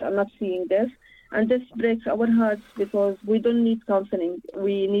academics are not seeing this. And this breaks our hearts because we don't need counseling.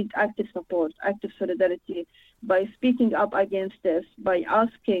 We need active support, active solidarity. By speaking up against this, by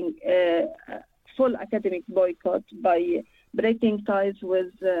asking full academic boycott, by breaking ties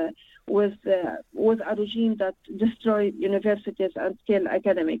with a regime that destroy universities and kill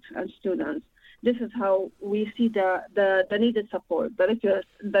academics and students. This is how we see the needed support, the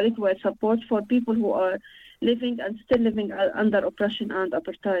required support for people who are living and still living under oppression and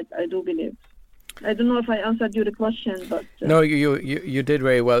apartheid, I do believe. I don't know if I answered your question, but... No, you did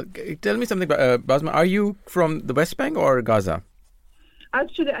very well. Tell me something about Basma. Are you from the West Bank or Gaza?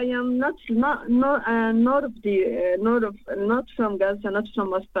 Actually, I am not from Gaza, not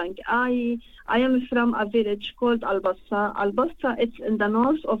from West Bank. I am from a village called Al-Bassa. Al-Bassa, it's in the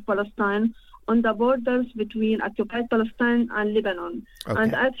north of Palestine, on the borders between occupied Palestine and Lebanon. Okay.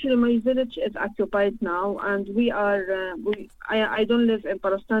 And actually, my village is occupied now, and I don't live in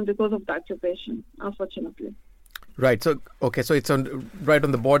Palestine because of the occupation, unfortunately. Right. So okay. So it's right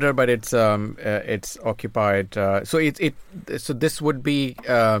on the border, but it's occupied. So this would be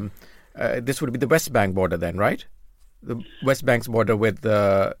the West Bank border then, right? The West Bank's border with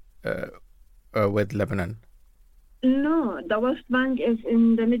Lebanon. No, the West Bank is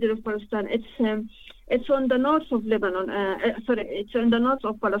in the middle of Palestine. It's on the north of Lebanon. It's in the north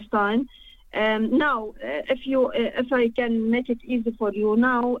of Palestine. Now, if I can make it easy for you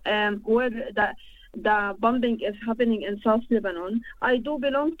now, where the bombing is happening in South Lebanon, I do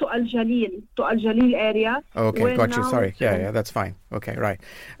belong to Al Jalil area. Okay, got you. Sorry. Yeah, that's fine. Okay, right.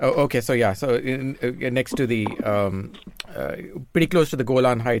 Okay, so next to the pretty close to the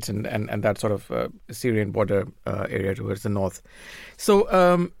Golan Heights and that sort of Syrian border area towards the north. So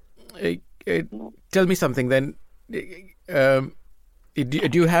tell me something then. Do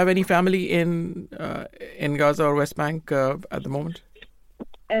you have any family in Gaza or West Bank at the moment?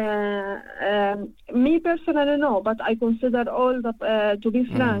 Me personally, no, but I consider all to be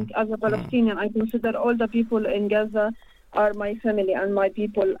frank, as a Palestinian, I consider all the people in Gaza are my family and my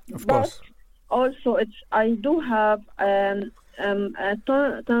people. Of course. Also, I do have tons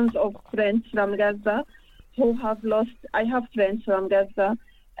of friends from Gaza who have lost. I have friends from Gaza.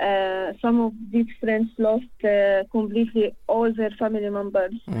 Some of these friends lost completely all their family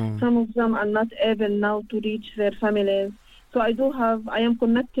members. Some of them are not able now to reach their families. So I am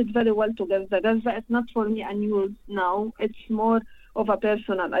connected very well to Gaza. Gaza is not for me a news now. It's more of a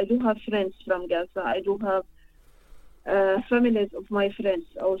personal. I do have friends from Gaza. I do have families of my friends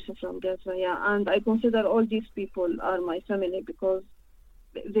also from Gaza, yeah. And I consider all these people are my family because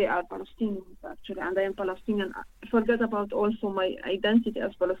they are Palestinians, actually. And I am Palestinian. Forget about also my identity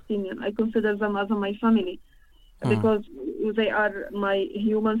as Palestinian. I consider them as my family because they are my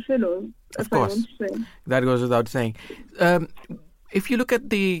human fellows. Of course, that goes without saying. If you look at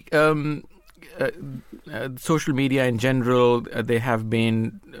the social media in general, there have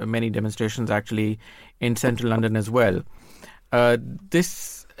been many demonstrations actually in central London as well. It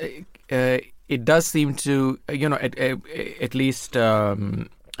does seem to, at least from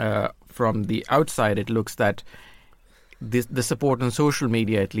the outside, it looks that the support on social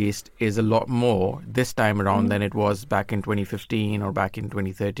media, at least, is a lot more this time around than it was back in 2015 or back in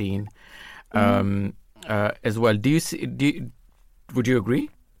 2013 as well. Would you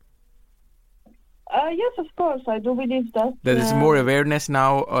agree? Yes, of course. I do believe that. There is more awareness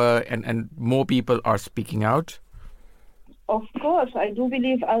now and more people are speaking out. Of course, I do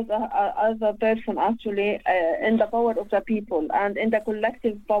believe as a person actually in the power of the people and in the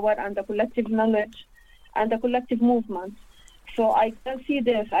collective power and the collective knowledge and the collective movement. So I can see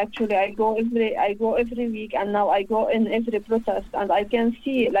this actually. I go every week, and now I go in every protest, and I can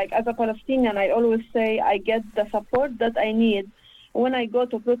see, like, as a Palestinian, I always say I get the support that I need when I go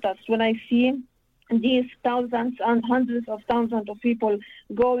to protest. When I see these thousands and hundreds of thousands of people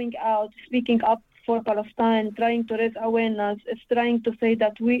going out, speaking up for Palestine, trying to raise awareness. It's trying to say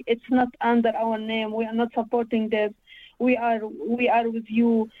that it's not under our name. We are not supporting this. We are with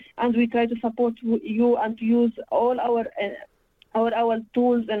you, and we try to support you and to use all our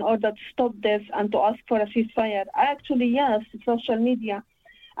tools in order to stop this and to ask for a ceasefire. Actually, yes, social media.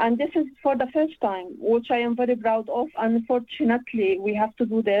 And this is for the first time, which I am very proud of. Unfortunately, we have to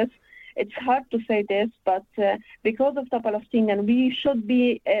do this. It's hard to say this, but because of the Palestinians, we should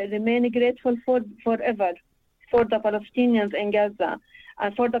be remain grateful forever for the Palestinians in Gaza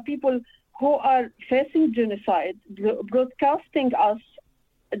and for the people who are facing genocide, broadcasting us,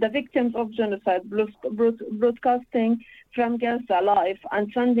 the victims of genocide, broadcasting from Gaza live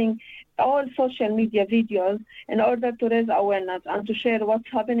and sending all social media videos in order to raise awareness and to share what's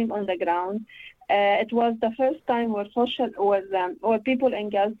happening on the ground. It was the first time where people in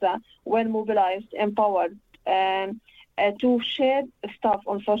Gaza were mobilized, empowered, to share stuff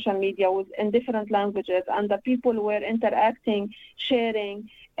on social media in different languages, and the people were interacting, sharing,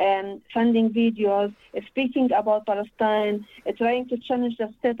 sending videos, speaking about Palestine, trying to challenge the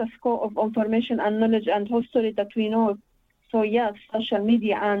status quo of information and knowledge and history that we know. So yes, social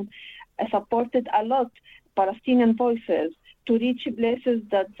media and supported a lot Palestinian voices to reach places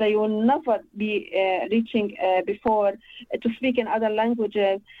that they will never be reaching before, to speak in other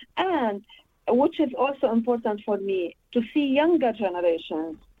languages, and which is also important for me, to see younger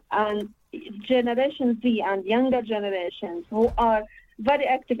generations and Generation Z and younger generations who are very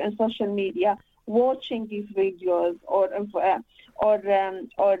active in social media, watching these videos or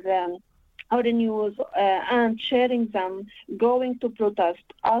the news and sharing them, going to protest,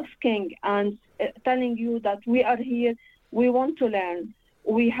 asking and telling you that we are here, we want to learn.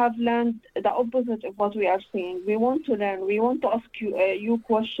 We have learned the opposite of what we are seeing. We want to learn. We want to ask you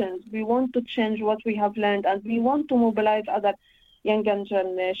questions. We want to change what we have learned, and we want to mobilize other younger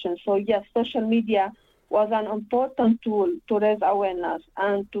generations. So yes, social media was an important tool to raise awareness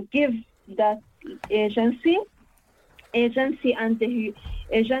and to give that agency and the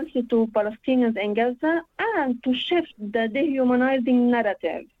agency to Palestinians in Gaza, and to shift the dehumanizing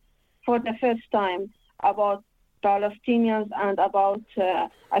narrative for the first time about Palestinians and about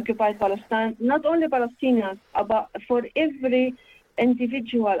occupied Palestine. Not only Palestinians, but for every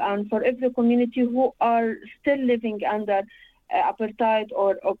individual and for every community who are still living under apartheid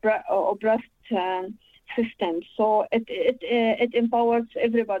or oppressed systems. So it empowers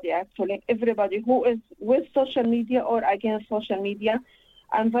everybody, actually, everybody who is with social media or against social media.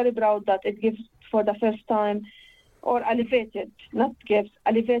 I'm very proud that it gives for the first time, or elevated,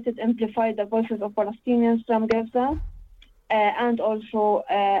 amplified the voices of Palestinians from Gaza, and also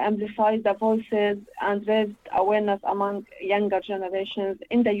amplified the voices and raised awareness among younger generations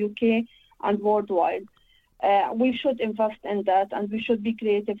in the UK and worldwide. We should invest in that, and we should be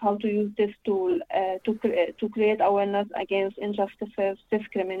creative how to use this tool to create awareness against injustices,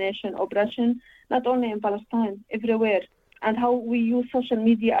 discrimination, oppression, not only in Palestine, everywhere, and how we use social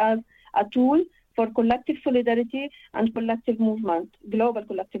media as a tool for collective solidarity and collective movement, global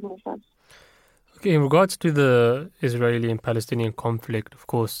collective movement. Okay, in regards to the Israeli and Palestinian conflict, of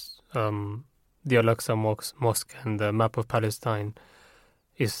course, the Al-Aqsa Mosque and the map of Palestine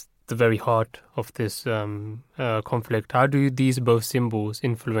is the very heart of this conflict. How do these both symbols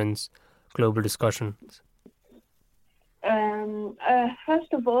influence global discussions?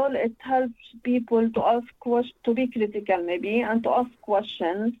 First of all, it helps people to ask to be critical, maybe, and to ask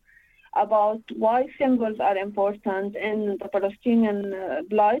questions about why symbols are important in the Palestinian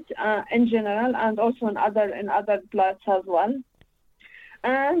plight in general, and also in other plights as well.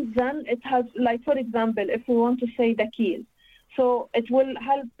 And then it has, like, for example, if we want to say the keys, so it will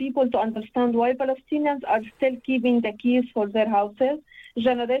help people to understand why Palestinians are still keeping the keys for their houses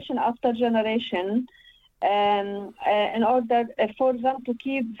generation after generation, in order for them to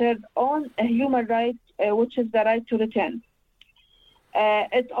keep their own human right, which is the right to return.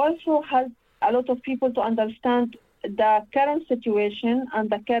 It also helps a lot of people to understand the current situation and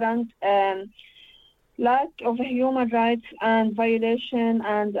the current lack of human rights and violation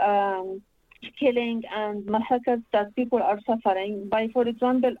and killing and massacres that people are suffering by, for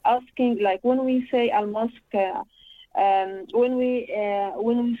example, asking, like, when we say al-mosque, when we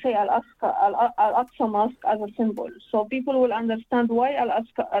say al-Aqsa Mosque as a symbol, so people will understand why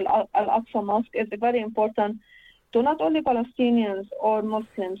al-Aqsa Mosque is very important to not only Palestinians or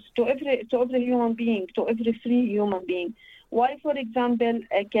Muslims, to every human being, to every free human being. Why, for example,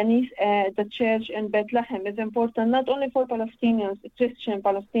 the church in Bethlehem is important not only for Palestinians, Christian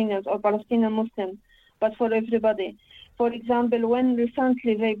Palestinians or Palestinian Muslims, but for everybody. For example, when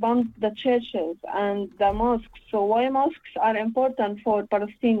recently they bombed the churches and the mosques, so why mosques are important for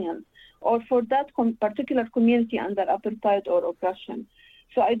Palestinians? or for that particular community under apartheid or oppression.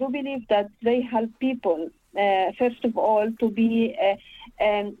 So I do believe that they help people, first of all, to be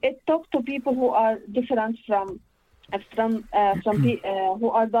it talk to people who are different from who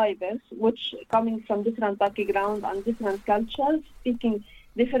are diverse, which coming from different backgrounds and different cultures, speaking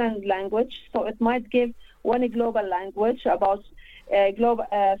different language. So it might give one global language about global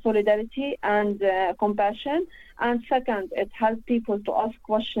solidarity and compassion. And second, it helps people to ask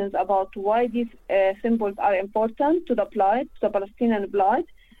questions about why these symbols are important to the plight, to the Palestinian plight,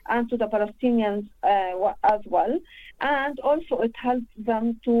 and to the Palestinians as well. And also it helps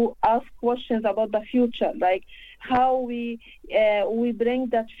them to ask questions about the future, like how we bring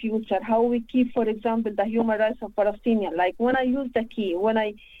that future, how we keep, for example, the human rights of Palestinians. Like when I use the key, when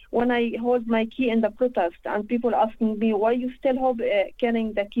I hold my key in the protest, and people asking me, why you still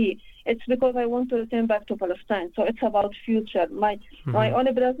carrying the key? It's because I want to return back to Palestine. So it's about future, my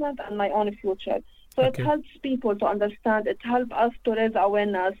own present and my own future. So it helps people to understand. It helps us to raise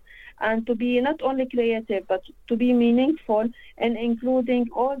awareness and to be not only creative, but to be meaningful in including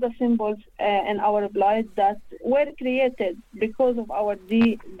all the symbols in our lives that were created because of our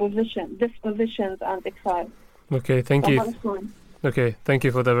dispositions and exile. Okay, thank you. Okay, thank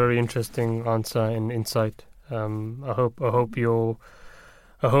you for the very interesting answer and insight. I hope your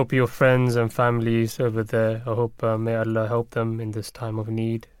friends and families over there, I hope may Allah help them in this time of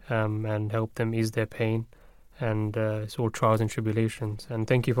need and help them ease their pain and it's all trials and tribulations. And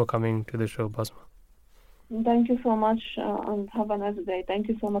thank you for coming to the show, Basma. Thank you so much and have a nice day. Thank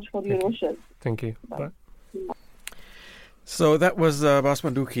you so much for your wishes. Thank you. Bye. So that was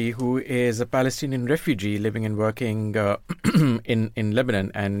Basma Doukhi, who is a Palestinian refugee living and working in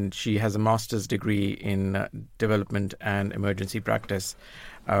Lebanon, and she has a master's degree in development and emergency practice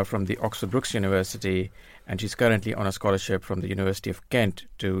from the Oxford Brookes University, and she's currently on a scholarship from the University of Kent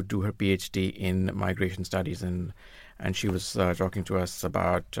to do her PhD in migration studies. And she was talking to us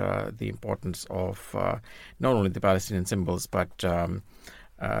about the importance of not only the Palestinian symbols, but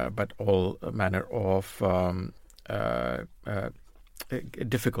all manner of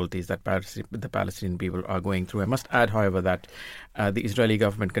difficulties that the Palestinian people are going through. I must add, however, that the Israeli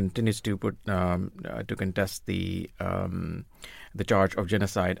government continues to contest the charge of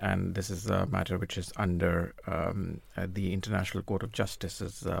genocide, and this is a matter which is under the International Court of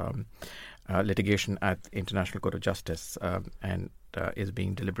Justice's litigation at the International Court of Justice, and is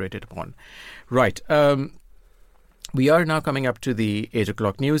being deliberated upon. Right. We are now coming up to the 8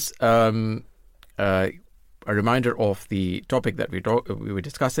 o'clock news. A reminder of the topic that we were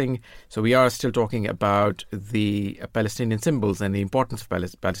discussing. So we are still talking about the Palestinian symbols and the importance of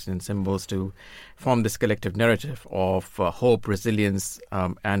Palestinian symbols to form this collective narrative of hope, resilience,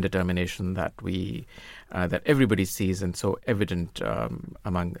 and determination that that everybody sees and so evident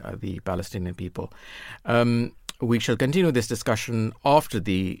among the Palestinian people. We shall continue this discussion after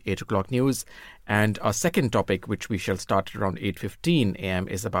the 8 o'clock news. And our second topic, which we shall start around 8:15 a.m.,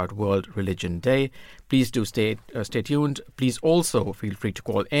 is about World Religion Day. Please do stay tuned. Please also feel free to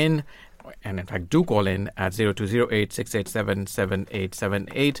call in, and in fact do call in at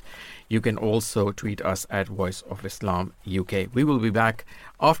 0208-687-7878. You can also tweet us at Voice of Islam UK. We will be back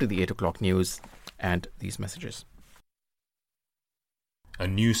after the 8 o'clock news and these messages. A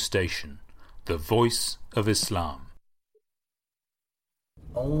new station, the Voice of Islam.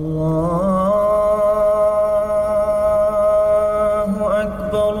 Allahu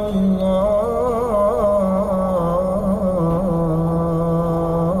Akbar, Allahu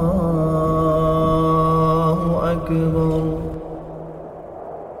Akbar,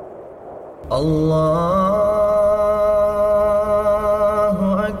 Allahu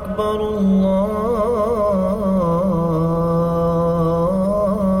Akbar, Allahu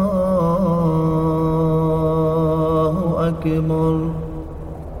Akbar.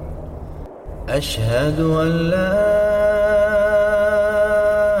 أشهد أن لا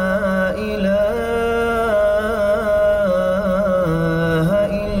إله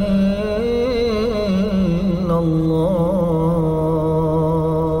إلا الله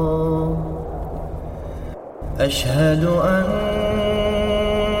أشهد أن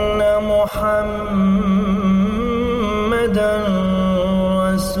محمدا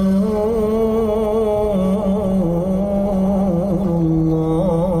رسول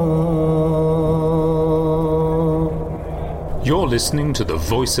You're listening to the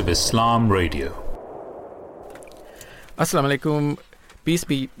Voice of Islam Radio. Assalamu alaikum. Peace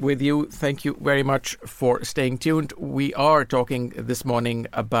be with you. Thank you very much for staying tuned. We are talking this morning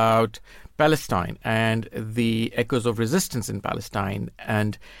about Palestine and the echoes of resistance in Palestine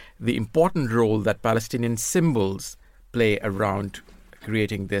and the important role that Palestinian symbols play around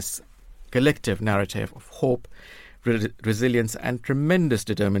creating this collective narrative of hope, resilience, and tremendous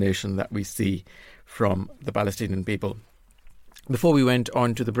determination that we see from the Palestinian people. Before we went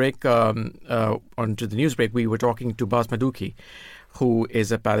on to the break, onto the news break, we were talking to Basma Doukhi, who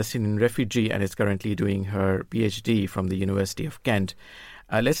is a Palestinian refugee and is currently doing her PhD from the University of Kent.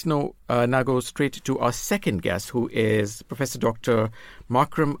 Let's now go straight to our second guest, who is Professor Dr.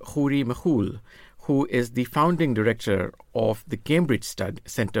 Makram Khoury-Machool, who is the founding director of the Cambridge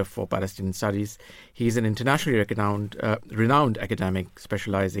Center for Palestinian Studies. He's an internationally renowned academic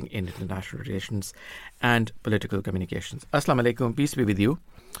specializing in international relations and political communications. Assalamu alaikum, peace be with you.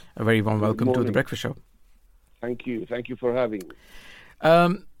 A very warm welcome to the Breakfast Show. Thank you. Thank you for having me.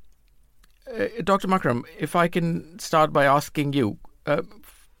 Dr. Makram, if I can start by asking you,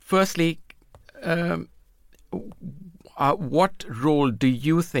 firstly, what role do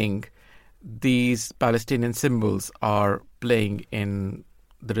you think these Palestinian symbols are playing in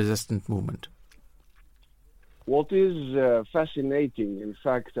the resistance movement? What is fascinating, in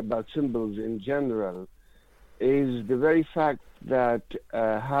fact, about symbols in general is the very fact that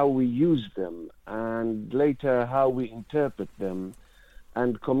how we use them and later how we interpret them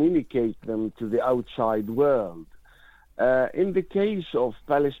and communicate them to the outside world. In the case of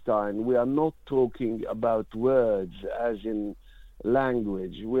Palestine, we are not talking about words as in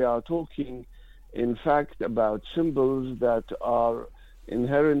language. We are talking, in fact, about symbols that are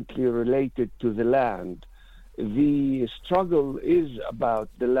inherently related to the land. The struggle is about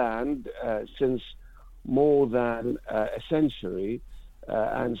the land since more than a century,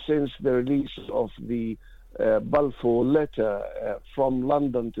 and since the release of the Balfour letter from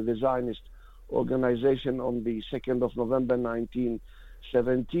London to the Zionist organization on the 2nd of November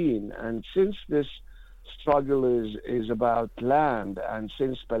 1917. And since this struggle is about land, and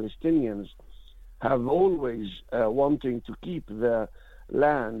since Palestinians have always wanting to keep their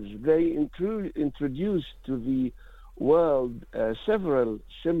lands, they introduced to the world several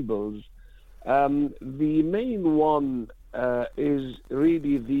symbols. The main one is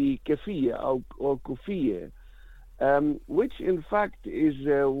really the kafiyya or kufiyya, which in fact is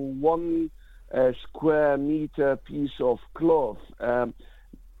 1 square meter piece of cloth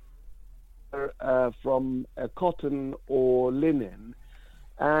from cotton or linen,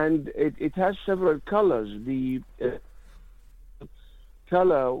 and it has several colors. The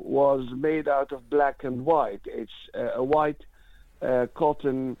color was made out of black and white. It's a white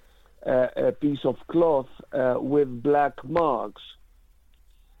cotton piece of cloth with black marks.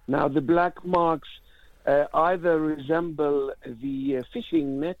 Now, the black marks either resemble the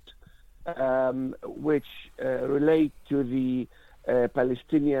fishing net, which relate to the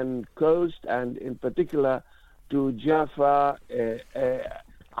Palestinian coast, and in particular to Jaffa,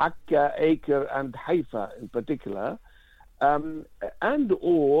 Akka, Acre, and Haifa in particular, and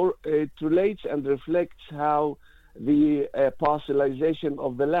or it relates and reflects how the parcelization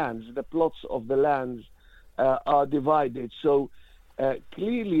of the lands, the plots of the lands are divided. So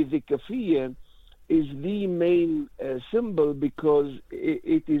clearly the kafiyya is the main symbol because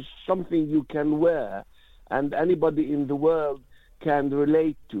it is something you can wear and anybody in the world can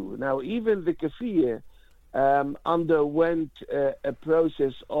relate to. Now, even the kafiyya underwent a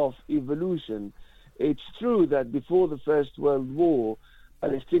process of evolution. It's true that before the First World War,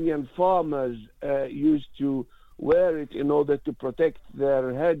 Palestinian farmers used to wear it in order to protect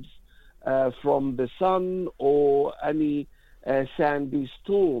their heads from the sun or any sandy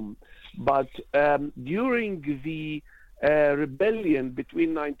storm. But during the rebellion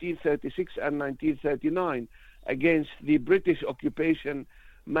between 1936 and 1939 against the British occupation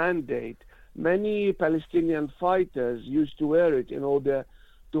mandate, many Palestinian fighters used to wear it in order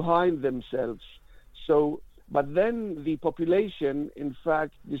to hide themselves. But then the population, in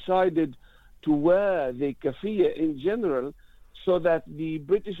fact, decided to wear the kafiyya in general so that the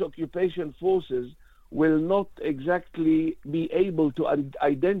British occupation forces will not exactly be able to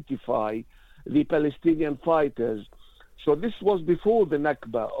identify the Palestinian fighters. So this was before the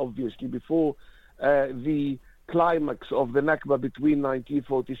Nakba, obviously, before the climax of the Nakba between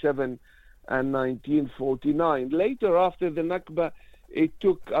 1947 and 1949. Later, after the Nakba, it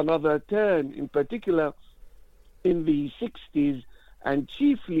took another turn, in particular in the 60s, and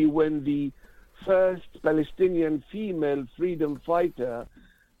chiefly when the first Palestinian female freedom fighter,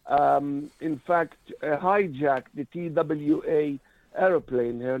 in fact, hijacked the TWA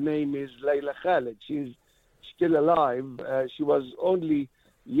aeroplane. Her name is Layla Khaled. She's still alive. She was only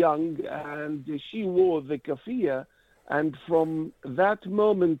young, and she wore the kafiyya. And from that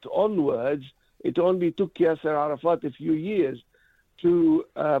moment onwards, it only took Yasser Arafat a few years to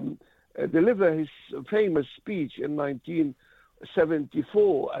deliver his famous speech in 19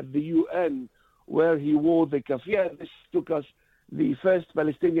 1974 at the UN, where he wore the kafia. This took us the first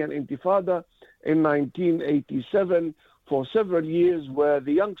Palestinian Intifada in 1987 for several years, where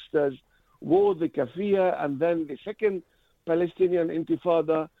the youngsters wore the kafia, and then the second Palestinian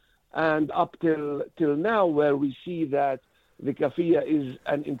Intifada, and up till now, where we see that the kafia is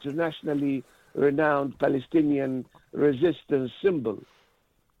an internationally renowned Palestinian resistance symbol.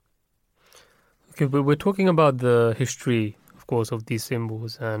 Okay, but we're talking about the history, of course, of these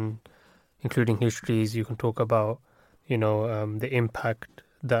symbols, and including histories. You can talk about, the impact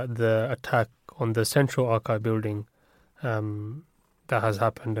that the attack on the Central Archive building that has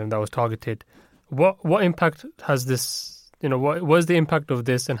happened and that was targeted. What impact has this? What was the impact of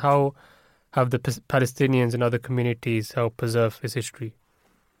this, and how have the Palestinians and other communities helped preserve this history?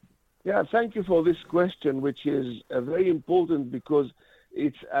 Yeah, thank you for this question, which is very important because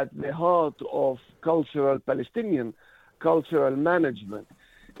it's at the heart of Palestinian cultural management.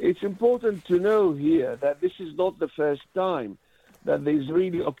 It's important to know here that this is not the first time that the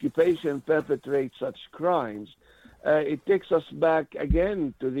Israeli occupation perpetrates such crimes. It takes us back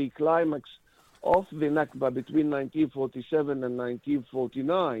again to the climax of the Nakba between 1947 and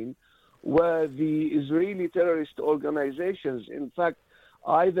 1949, where the Israeli terrorist organizations, in fact,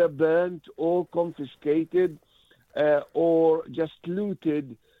 either burnt or confiscated or just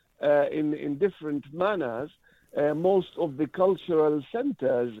looted in different manners most of the cultural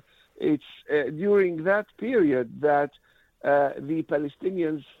centers. It's during that period that the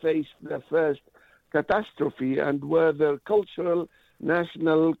Palestinians faced their first catastrophe, and where their cultural,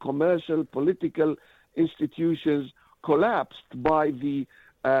 national, commercial, political institutions collapsed by the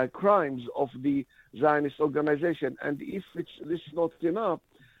crimes of the Zionist organization. And if this is not enough,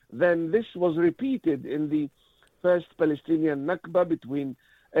 then this was repeated in the first Palestinian Nakba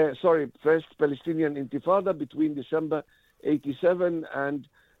first Palestinian Intifada between December 87 and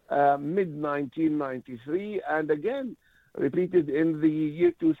mid-1993, and again repeated in the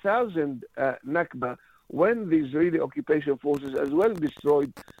year 2000 Nakba, when the Israeli occupation forces as well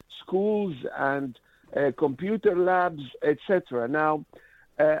destroyed schools and computer labs, etc. Now,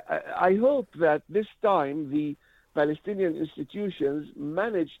 I hope that this time the Palestinian institutions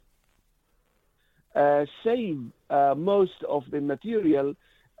managed save most of the material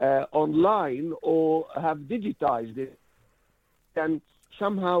online, or have digitized it and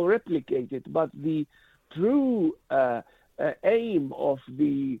somehow replicate it. But the true aim of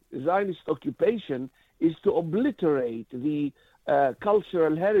the Zionist occupation is to obliterate the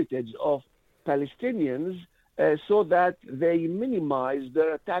cultural heritage of Palestinians so that they minimize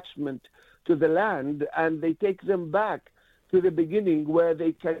their attachment to the land, and they take them back to the beginning, where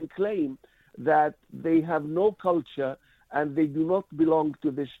they can claim that they have no culture and they do not belong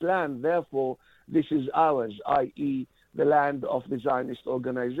to this land. Therefore, this is ours, i.e. the land of the Zionist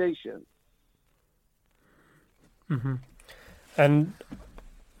organization. Mm-hmm. And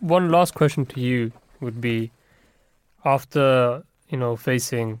one last question to you would be, after,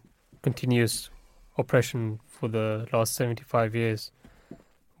 facing continuous oppression for the last 75 years,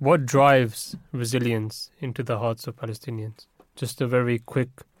 what drives resilience into the hearts of Palestinians? Just a very quick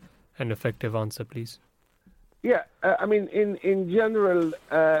and effective answer, please. Yeah, in general,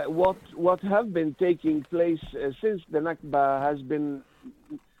 what have been taking place since the Nakba has been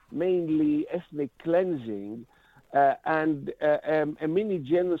mainly ethnic cleansing and a mini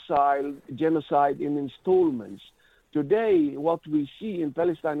genocide in installments. Today, what we see in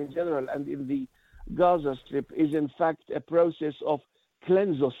Palestine in general and in the Gaza Strip is in fact a process of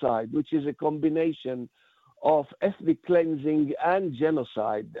cleansocide, which is a combination of ethnic cleansing and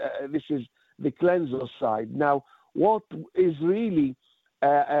genocide. This is the cleansocide. Now, what is really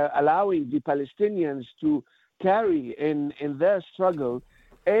allowing the Palestinians to carry in their struggle,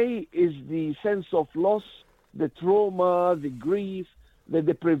 is the sense of loss, the trauma, the grief, the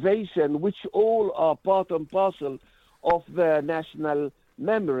deprivation, which all are part and parcel of their national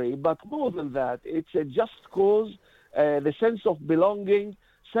memory. But more than that, it's a just cause, the sense of belonging,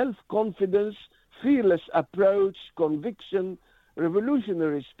 self-confidence, fearless approach, conviction,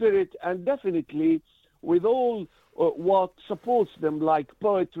 revolutionary spirit, and definitely with all what supports them, like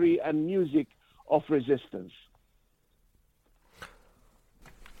poetry and music of resistance.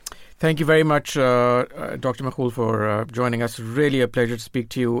 Thank you very much, Dr. Machool, for joining us. Really a pleasure to speak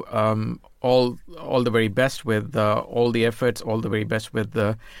to you. All the very best with all the efforts, all the very best with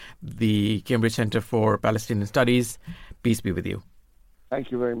the Cambridge Center for Palestinian Studies. Peace be with you.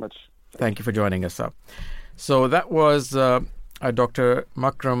 Thank you very much. Thank you for joining us. So that was Dr.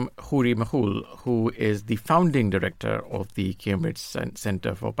 Makram Khoury-Machool, who is the founding director of the Cambridge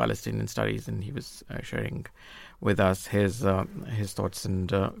Center for Palestinian Studies, and he was sharing with us his thoughts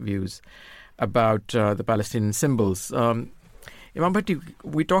and views about the Palestinian symbols. Imam Bhatti,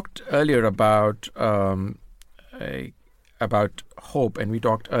 we talked earlier about hope, and we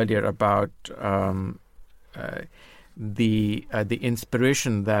talked earlier about the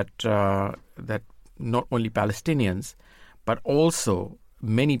inspiration that not only Palestinians but also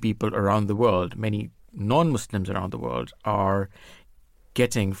many people around the world, many non-Muslims around the world, are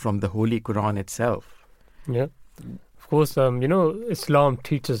getting from the Holy Quran itself. Yeah, of course. Islam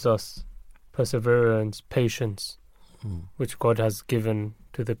teaches us perseverance, patience, which God has given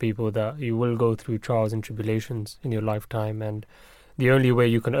to the people, that you will go through trials and tribulations in your lifetime, and the only way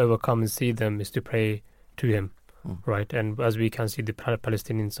you can overcome and see them is to pray to Him, right? And as we can see, the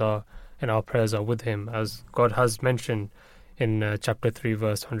Palestinians are, and our prayers are with Him, as God has mentioned in chapter 3,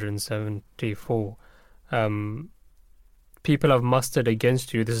 verse 174. People have mustered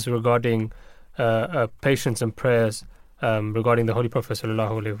against you. This is regarding patience and prayers regarding the Holy Prophet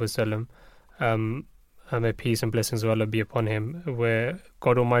sallallahu alaihi wasallam. May peace and blessings of Allah be upon him, where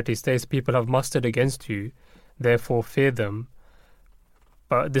God Almighty states, people have mustered against you, therefore fear them.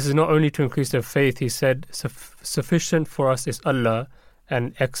 But this is not only to increase their faith. He said, sufficient for us is Allah,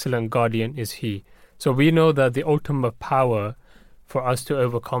 and excellent guardian is He. So we know that the ultimate power for us to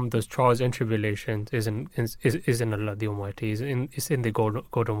overcome those trials and tribulations is in Allah the Almighty, is in the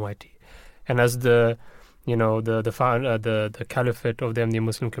God Almighty. And as the caliphate of the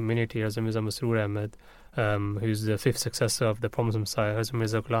Muslim community, as Mirza Masroor Ahmad, who's the fifth successor of the Promised Messiah, as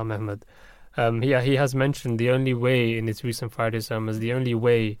Mirza Ghulam Ahmad, he has mentioned the only way in his recent Friday sermons, the only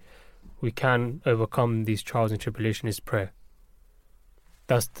way we can overcome these trials and tribulations is prayer.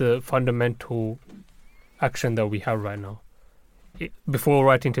 That's the fundamental action that we have right now. Before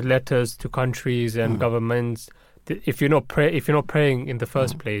writing to letters to countries and governments, if you're not praying in the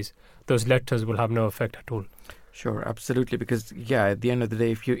first place, those letters will have no effect at all. Sure, absolutely. Because at the end of the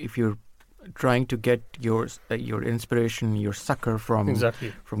day, if you're trying to get your inspiration, your succor from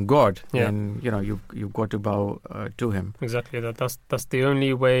God, then you've got to bow to Him. Exactly. That's the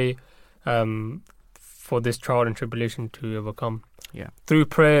only way for this trial and tribulation to overcome. Yeah. Through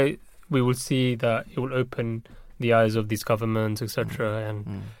prayer, we will see that it will open the eyes of these governments, etc.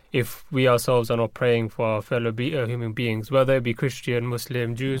 And if we ourselves are not praying for our fellow human beings, whether it be Christian,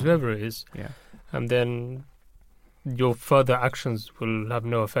 Muslim, Jews, whoever it is, and then your further actions will have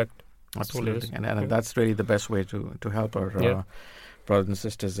no effect. That's absolutely, and that's really the best way to help our brothers and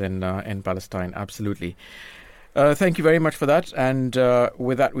sisters in Palestine. Absolutely. Thank you very much for that. And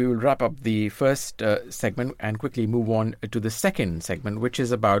with that, we will wrap up the first segment and quickly move on to the second segment, which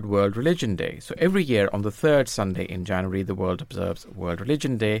is about World Religion Day. So every year on the third Sunday in January, the world observes World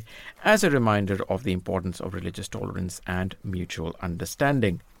Religion Day as a reminder of the importance of religious tolerance and mutual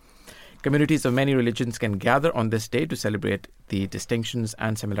understanding. Communities of many religions can gather on this day to celebrate the distinctions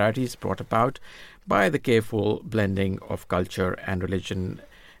and similarities brought about by the careful blending of culture and religion,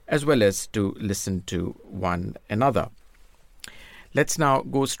 as well as to listen to one another. Let's now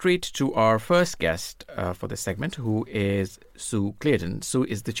go straight to our first guest for this segment, who is Sue Claydon. Sue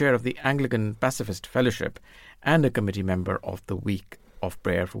is the chair of the Anglican Pacifist Fellowship and a committee member of the Week of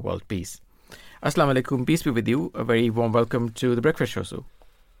Prayer for World Peace. Assalamu alaikum, peace be with you. A very warm welcome to the Breakfast Show, Sue.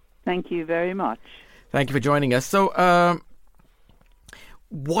 Thank you very much. Thank you for joining us. So,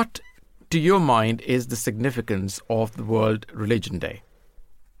 what, to your mind, is the significance of the World Religion Day?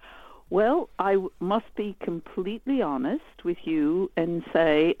 Well, I must be completely honest with you and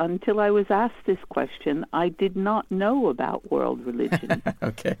say, until I was asked this question, I did not know about world religion.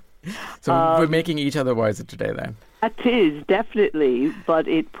 Okay. So we're making each other wiser today then. That is, definitely. But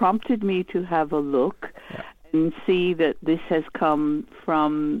it prompted me to have a look and see that this has come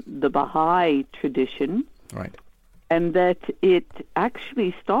from the Baha'i tradition. Right. And that it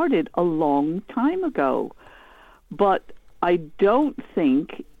actually started a long time ago. But I don't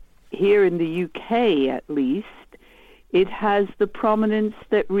think, here in the UK at least, it has the prominence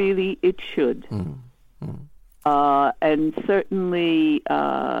that really it should. And certainly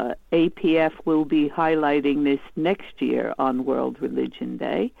APF will be highlighting this next year on World Religion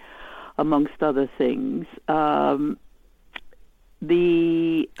Day, amongst other things.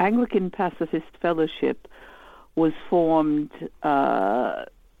 The Anglican Pacifist Fellowship was formed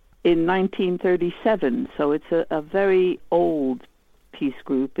in 1937, so it's a very old peace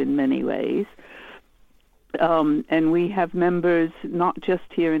group in many ways. And we have members not just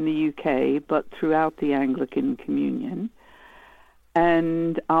here in the UK, but throughout the Anglican Communion.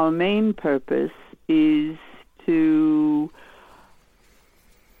 And our main purpose is to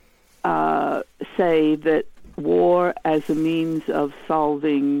say that war as a means of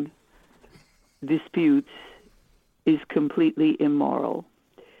solving disputes is completely immoral.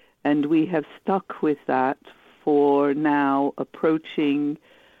 And we have stuck with that for now approaching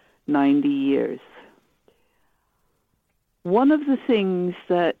 90 years. One of the things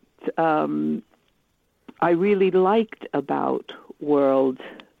that I really liked about World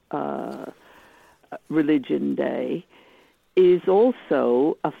Religion Day is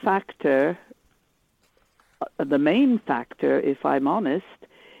also a factor, the main factor, if I'm honest,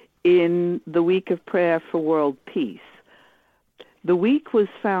 in the Week of Prayer for World Peace. The week was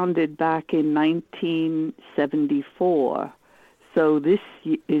founded back in 1974, so this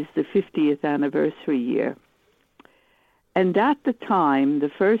is the 50th anniversary year. And at the time, the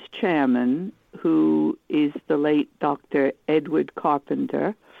first chairman, who is the late Dr. Edward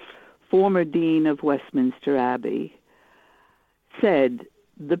Carpenter, former dean of Westminster Abbey, said,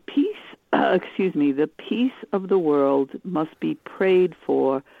 the peace of the world must be prayed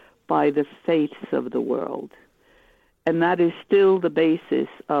for by the faiths of the world. And that is still the basis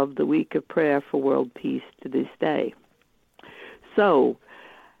of the Week of Prayer for World Peace to this day. So,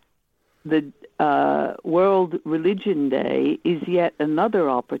 the World Religion Day is yet another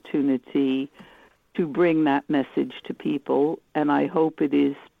opportunity to bring that message to people, and I hope it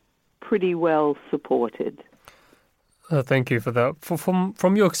is pretty well supported. Thank you for that.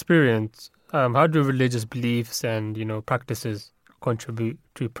 From your experience, how do religious beliefs and practices contribute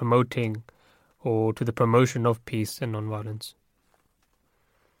to promoting or to the promotion of peace and nonviolence?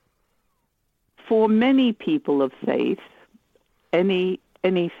 For many people of faith, any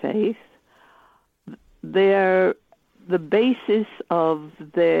faith, the basis of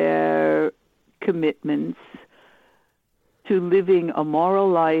their commitments to living a moral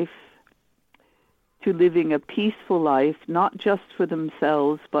life, to living a peaceful life, not just for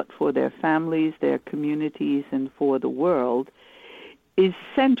themselves, but for their families, their communities, and for the world, is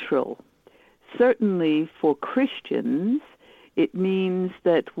central. Certainly for Christians, it means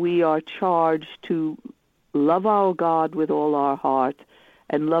that we are charged to love our God with all our heart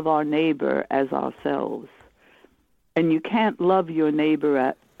and love our neighbor as ourselves. And you can't love your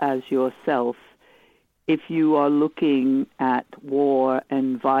neighbor as yourself if you are looking at war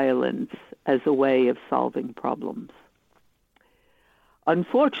and violence as a way of solving problems.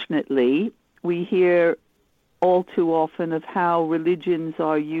 Unfortunately, we hear all too often of how religions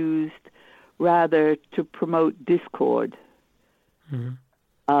are used rather to promote discord.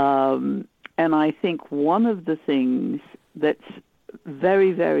 Mm-hmm. And I think one of the things that's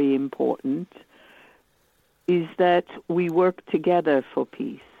very, very important is that we work together for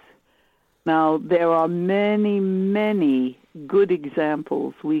peace. Now, there are many, many good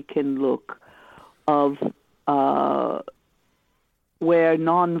examples we can look of where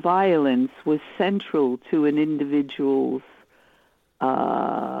nonviolence was central to an individual's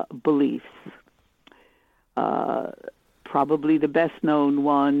beliefs. Probably the best known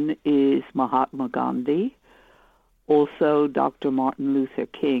one is Mahatma Gandhi, also Dr. Martin Luther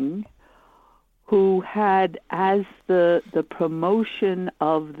King, who had as the promotion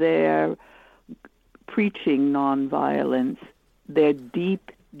of their preaching nonviolence their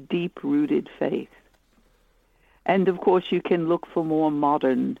deep, deep-rooted faith. And of course you can look for more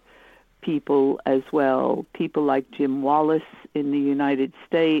modern people as well, people like Jim Wallace in the United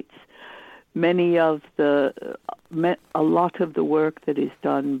States, a lot of the work that is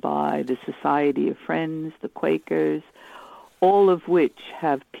done by the Society of Friends, the Quakers, all of which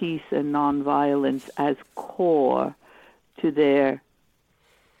have peace and nonviolence as core to their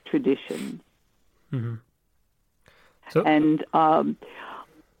tradition. Mm-hmm. And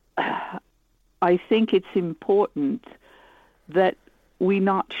I think it's important that we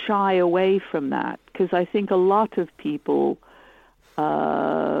not shy away from that, because I think a lot of people,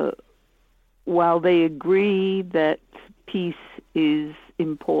 while they agree that peace is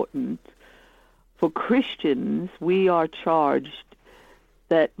important, for Christians, we are charged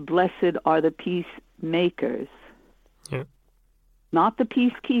that blessed are the peacemakers. Yeah. Not the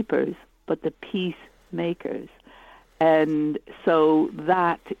peacekeepers, but the peacemakers. And so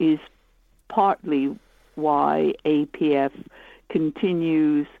that is partly why APF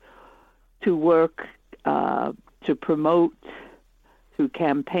continues to work to promote through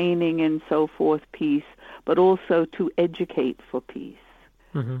campaigning and so forth peace, but also to educate for peace.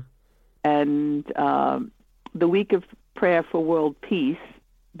 Mm-hmm. And the Week of Prayer for World Peace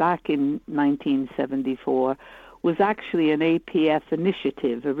back in 1974 was actually an APF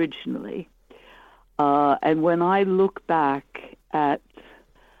initiative originally. And when I look back at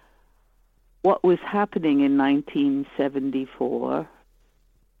what was happening in 1974,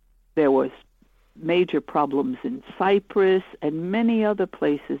 there was major problems in Cyprus and many other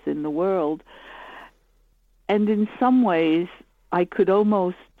places in the world. And in some ways, I could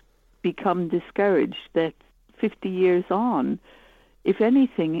almost become discouraged that 50 years on, if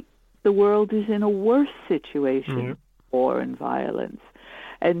anything, the world is in a worse situation of war and violence.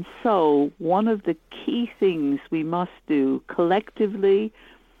 And so one of the key things we must do collectively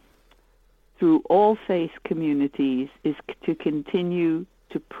through all faith communities is to continue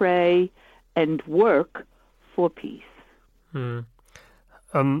to pray and work for peace.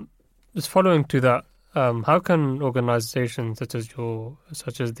 Just following to that, how can organizations such as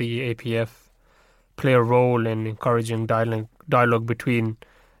the APF play a role in encouraging dialogue between,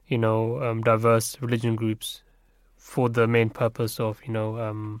 diverse religion groups for the main purpose of,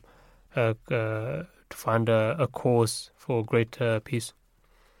 to find a cause for greater peace?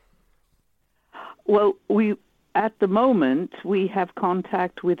 Well, at the moment, we have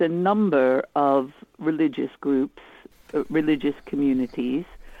contact with a number of religious groups, religious communities.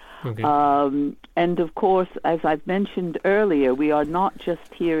 Okay. And of course, as I've mentioned earlier, we are not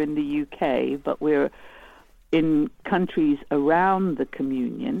just here in the UK, but we're in countries around the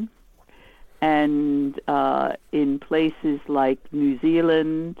Communion, and in places like New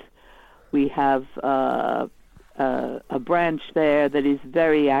Zealand. We have a branch there that is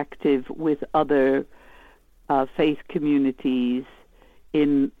very active with other faith communities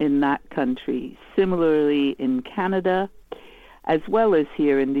in that country. Similarly in Canada, as well as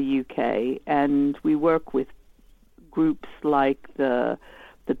here in the UK, and we work with groups like the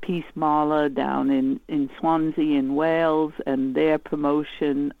Peace Mala down in Swansea in Wales and their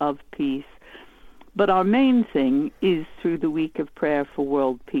promotion of peace. But our main thing is through the Week of Prayer for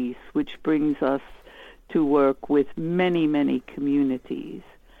World Peace, which brings us to work with many, many communities.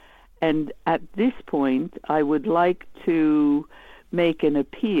 And at this point, I would like to make an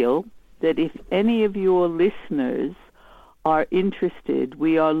appeal that if any of your listeners are interested,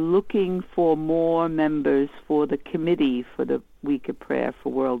 we are looking for more members for the committee for the Week of Prayer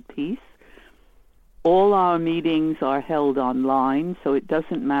for World Peace. All our meetings are held online, so it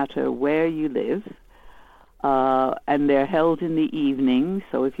doesn't matter where you live. And they're held in the evening,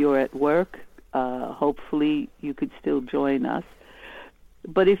 so if you're at work, hopefully you could still join us.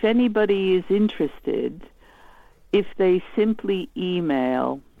 But if anybody is interested, if they simply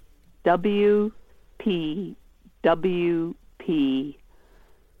email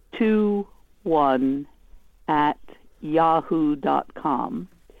WPWP21@yahoo.com.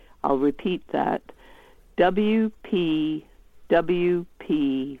 I'll repeat that.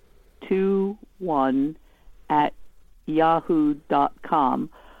 WPWP21@yahoo.com.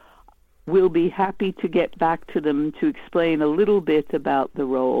 We'll be happy to get back to them to explain a little bit about the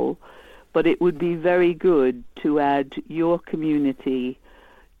role, but it would be very good to add your community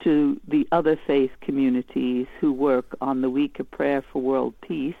to the other faith communities who work on the Week of Prayer for World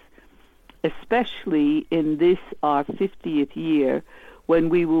Peace, especially in this, our 50th year, when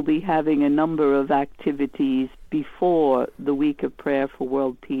we will be having a number of activities before the Week of Prayer for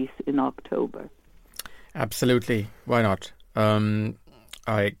World Peace in October. Absolutely. Why not?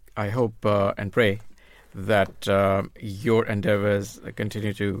 I hope and pray that your endeavors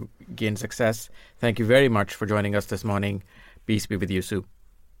continue to gain success. Thank you very much for joining us this morning. Peace be with you, Sue.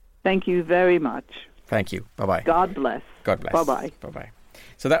 Thank you very much. Thank you. Bye-bye. God bless. God bless. Bye-bye. Bye-bye.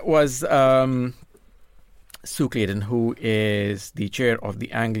 So that was Sue Claydon, who is the chair of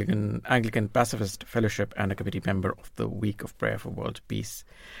the Anglican Pacifist Fellowship and a committee member of the Week of Prayer for World Peace,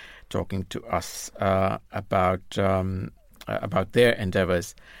 talking to us about their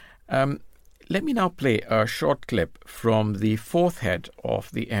endeavors. Let me now play a short clip from the fourth head of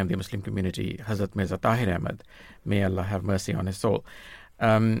the Ahmadi Muslim community, Hazrat Mirza Tahir Ahmad. May Allah have mercy on his soul.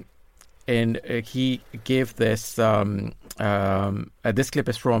 And he gave this. This clip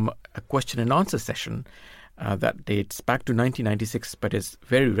is from a question and answer session that dates back to 1996, but is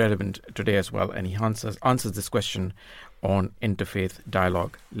very relevant today as well. And he answers this question on interfaith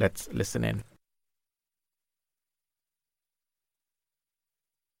dialogue. Let's listen in.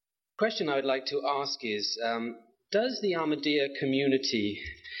 Question I would like to ask is, does the Ahmadiyya community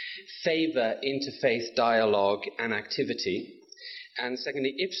favor interfaith dialogue and activity? And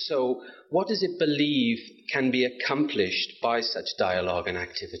secondly, if so, what does it believe can be accomplished by such dialogue and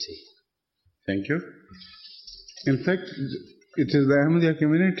activity? Thank you. In fact, it is the Ahmadiyya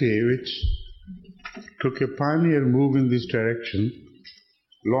community which took a pioneer move in this direction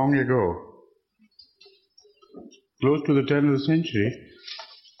long ago. Close to the turn of the century,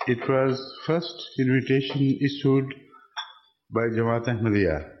 it was first invitation issued by Jamaat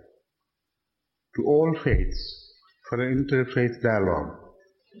Ahmadiyya to all faiths for an interfaith dialogue.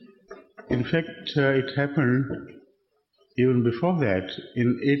 In fact, it happened even before that.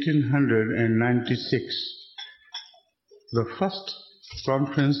 In 1896, the first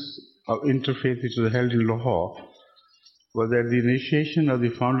conference of interfaith which was held in Lahore was at the initiation of the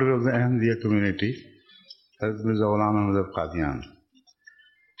founder of the Ahmadiyya community, Hazrat Mirza Ghulam Ahmad of Qadian.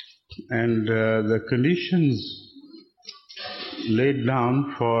 And the conditions laid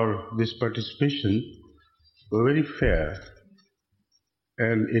down for this participation were very fair,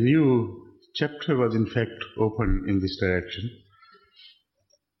 and a new chapter was in fact opened in this direction.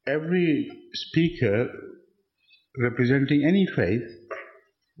 Every speaker representing any faith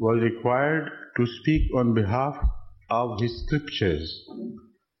was required to speak on behalf of his scriptures,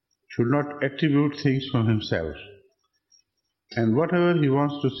 should not attribute things from himself, and whatever he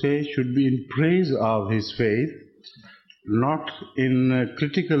wants to say should be in praise of his faith, not in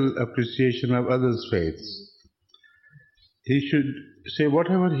critical appreciation of others' faiths. He should say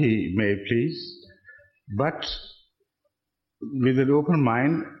whatever he may please, but with an open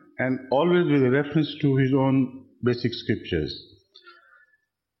mind and always with a reference to his own basic scriptures,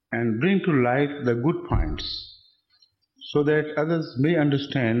 and bring to light the good points so that others may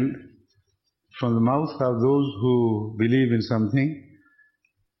understand from the mouth of those who believe in something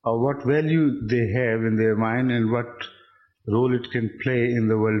of what value they have in their mind and what role it can play in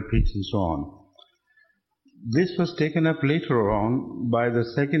the world peace and so on. This was taken up later on by the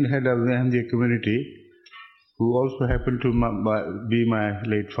second head of the Ahmadiyya community, who also happened to be my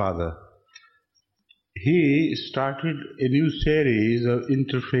late father. He started a new series of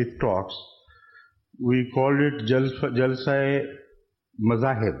interfaith talks. We called it Jalsa-e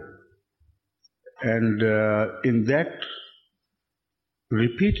Mazahib. And in that,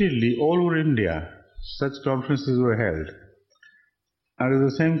 repeatedly all over India, such conferences were held under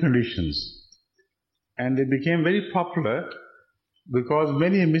the same conditions. And they became very popular because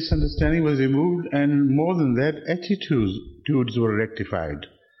many a misunderstanding was removed, and more than that, attitudes were rectified.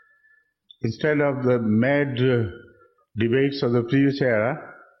 Instead of the mad debates of the previous era,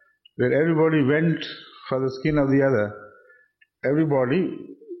 where everybody went for the skin of the other, everybody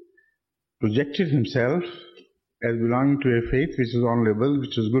projected himself as belonging to a faith which is honorable,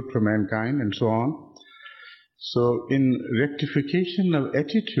 which is good for mankind, and so on. So in rectification of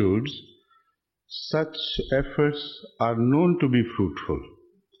attitudes, such efforts are known to be fruitful.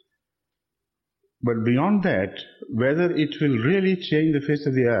 But beyond that, whether it will really change the face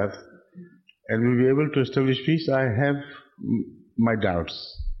of the earth and will be able to establish peace, I have my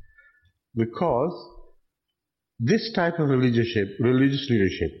doubts. Because this type of religious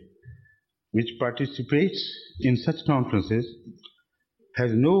leadership, which participates in such conferences,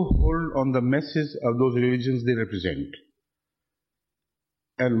 has no hold on the masses of those religions they represent.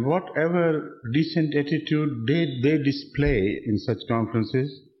 And whatever decent attitude they display in such conferences,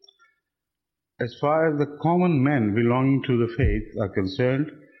 as far as the common men belonging to the faith are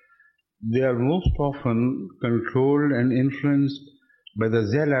concerned, they are most often controlled and influenced by the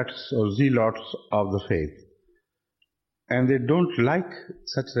zealots or zealots of the faith. And they don't like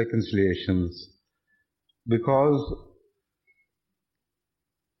such reconciliations because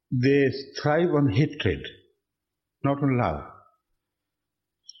they thrive on hatred, not on love.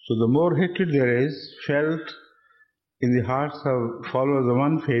 So the more hatred there is felt in the hearts of followers of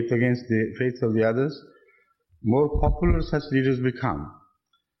one faith against the faith of the others, more popular such leaders become.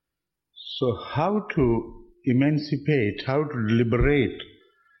 So how to emancipate, how to liberate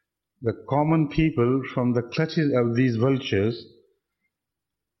the common people from the clutches of these vultures?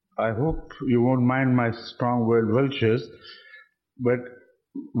 I hope you won't mind my strong word vultures, but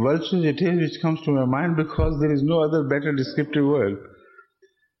vultures it is which comes to my mind because there is no other better descriptive word.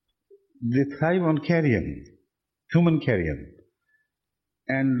 They thrive on carrion, human carrion.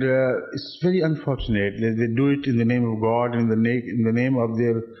 And it's very unfortunate that they do it in the name of God, in the name of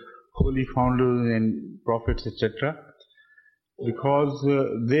their holy founders and prophets, etc., because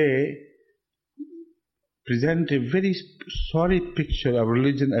they present a very sorry picture of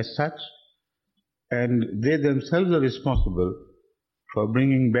religion as such, and they themselves are responsible for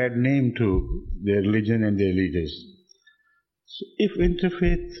bringing bad name to their religion and their leaders. So if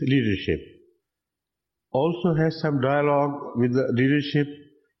interfaith leadership also has some dialogue with the leadership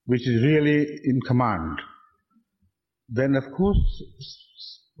which is really in command, then of course,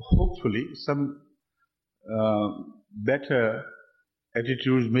 hopefully, some better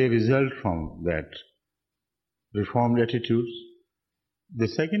attitudes may result from that, reformed attitudes. The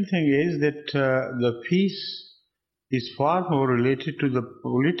second thing is that the peace is far more related to the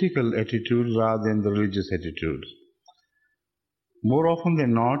political attitudes rather than the religious attitudes. More often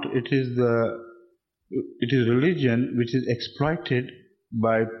than not, it is religion which is exploited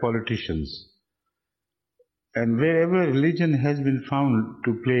by politicians. And wherever religion has been found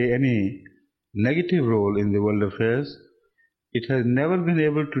to play any negative role in the world affairs, it has never been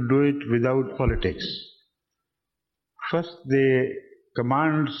able to do it without politics. First, they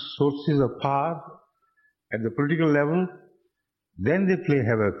command sources of power at the political level, then they play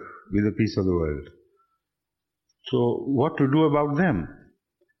havoc with the peace of the world. So, what to do about them?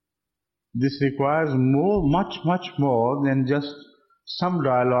 This requires much more than just some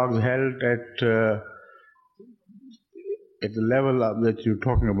dialogues held at the level that you're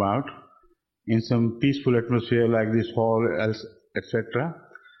talking about, in some peaceful atmosphere like this hall, etc.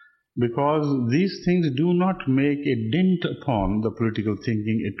 Because these things do not make a dent upon the political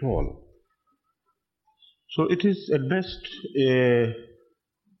thinking at all. So it is at best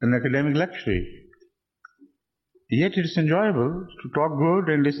an academic luxury. Yet it is enjoyable. To talk good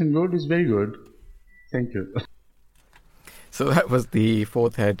and listen good is very good. Thank you. So that was the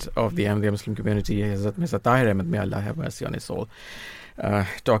fourth head of the Ahmadiyya Muslim community, Hazrat Mirza Tahir Ahmad, may Allah have mercy on his soul,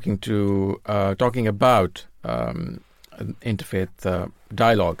 talking about interfaith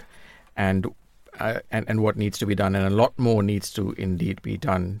dialogue and what needs to be done, and a lot more needs to indeed be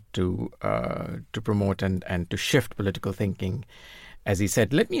done to promote and to shift political thinking, as he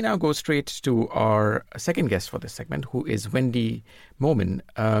said. Let me now go straight to our second guest for this segment, who is Wendi Momen.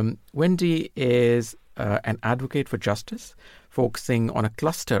 Wendi is an advocate for justice, focusing on a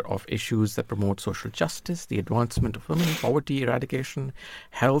cluster of issues that promote social justice, the advancement of women, poverty eradication,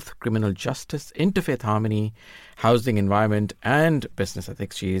 health, criminal justice, interfaith harmony, housing, environment, and business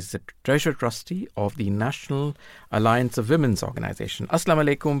ethics. She is the treasurer trustee of the National Alliance of Women's Organization. Assalamu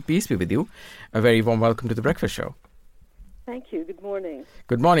alaikum, peace be with you. A very warm welcome to the Breakfast Show. Thank you. Good morning.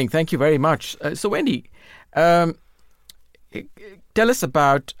 Good morning. Thank you very much. So, Wendi, tell us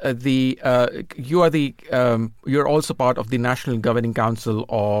about you're also part of the National Governing Council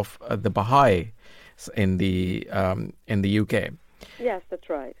of the Baha'i in the UK. Yes, that's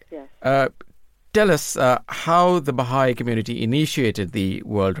right. Yes. Tell us how the Baha'i community initiated the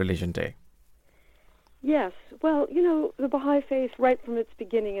World Religion Day. Yes. Well, the Baha'i faith, right from its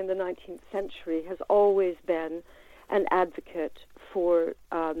beginning in the 19th century, has always been an advocate for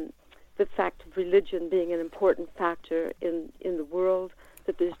the fact of religion being an important factor in the world,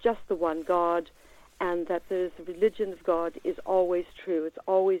 that there's just the one God, and that the religion of God is always true. It's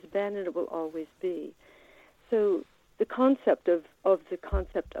always been and it will always be. So the concept of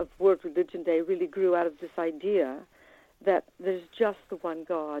World Religion Day really grew out of this idea that there's just the one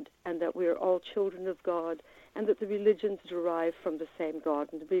God, and that we are all children of God, and that the religions derive from the same God,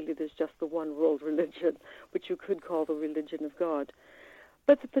 and really there's just the one world religion, which you could call the religion of God.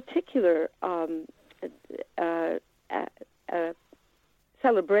 But the particular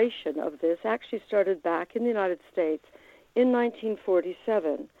celebration of this actually started back in the United States in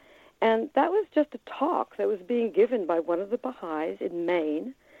 1947. And that was just a talk that was being given by one of the Baha'is in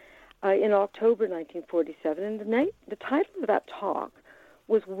Maine in October 1947. And the title of that talk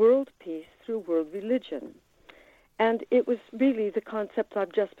was World Peace Through World Religion. And it was really the concept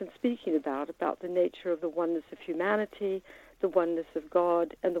I've just been speaking about the nature of the oneness of humanity, the oneness of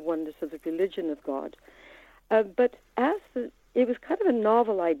God, and the oneness of the religion of God. But it was kind of a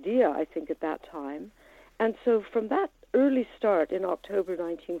novel idea, I think, at that time. And so from that early start in October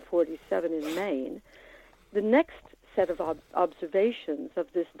 1947 in Maine, the next set of observations of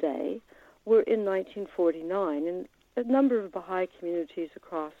this day were in 1949 in a number of Baha'i communities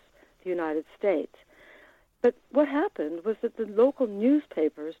across the United States. But what happened was that the local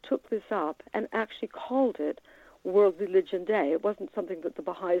newspapers took this up and actually called it World Religion Day. It wasn't something that the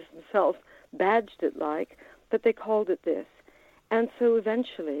Baha'is themselves badged it like, but they called it this. And so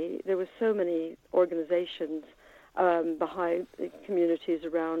eventually there were so many organizations, Baha'i communities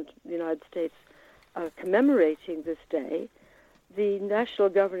around the United States commemorating this day. The national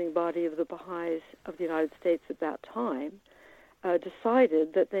governing body of the Baha'is of the United States at that time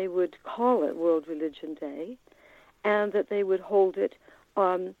decided that they would call it World Religion Day, and that they would hold it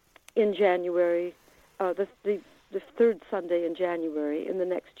in January, the third Sunday in January in the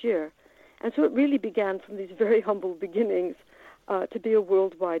next year. And so it really began from these very humble beginnings to be a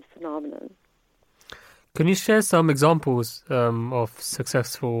worldwide phenomenon. Can you share some examples of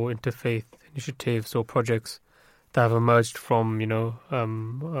successful interfaith initiatives or projects that have emerged from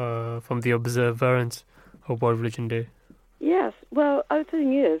the observance of World Religion Day? Yes. Well, the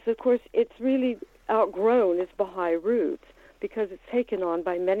thing is, of course, it's really outgrown its Baha'i roots because it's taken on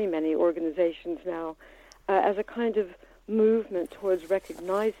by many, many organizations now as a kind of movement towards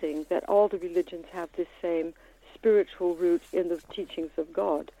recognizing that all the religions have this same spiritual root in the teachings of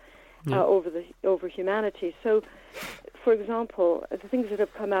God. over humanity. So, for example, the things that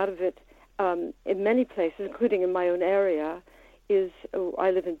have come out of it in many places, including in my own area, is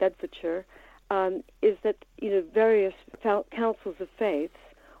I live in Bedfordshire. Is that various councils of faiths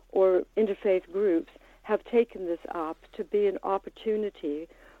or interfaith groups have taken this up to be an opportunity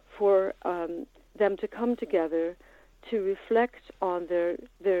for them to come together to reflect on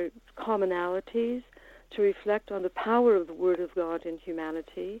their commonalities, to reflect on the power of the Word of God in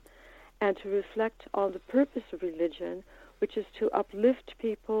humanity, and to reflect on the purpose of religion, which is to uplift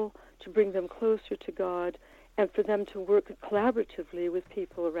people, to bring them closer to God, and for them to work collaboratively with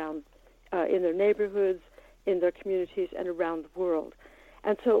people around in their neighborhoods, in their communities, and around the world.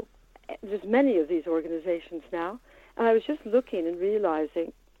 And so there's many of these organizations now, and I was just looking and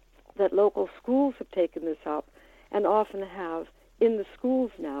realizing that local schools have taken this up and often have in the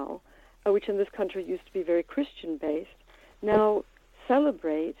schools now, which in this country used to be very Christian-based, now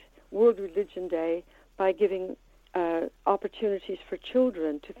celebrate World Religion Day by giving opportunities for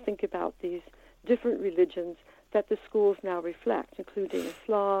children to think about these different religions that the schools now reflect, including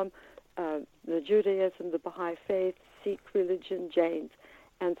Islam, the Judaism, the Baha'i faith, Sikh religion, Jains,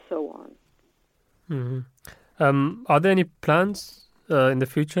 and so on. Mm-hmm. Are there any plans in the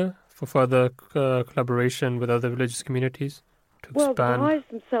future for further collaboration with other religious communities to expand? Well, the Baha'is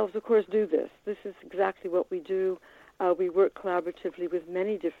themselves, of course, do this. This is exactly what we do. We work collaboratively with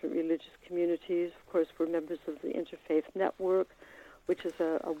many different religious communities. Of course, we're members of the Interfaith Network, which is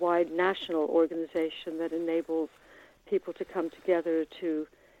a wide national organization that enables people to come together to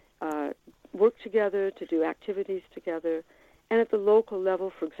work together, to do activities together. And at the local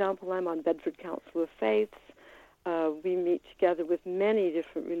level, for example, I'm on Bedford Council of Faiths. We meet together with many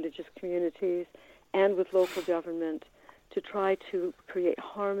different religious communities and with local government to try to create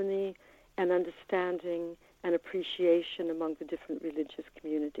harmony and understanding and appreciation among the different religious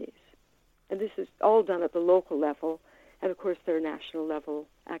communities. And this is all done at the local level, and of course there are national level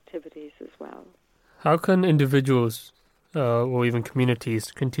activities as well. How can individuals or even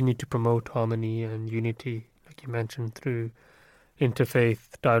communities continue to promote harmony and unity, like you mentioned, through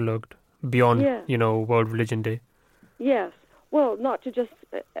interfaith dialogue beyond, World Religion Day? Yes. Well, not to just,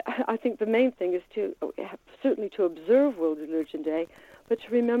 I think the main thing is certainly to observe World Religion Day, but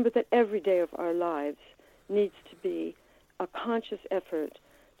to remember that every day of our lives needs to be a conscious effort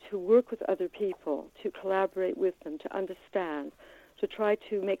to work with other people, to collaborate with them, to understand, to try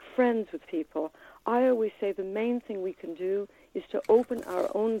to make friends with people. I always say the main thing we can do is to open our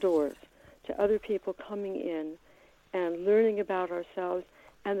own doors to other people coming in and learning about ourselves,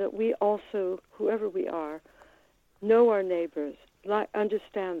 and that we also, whoever we are, know our neighbors,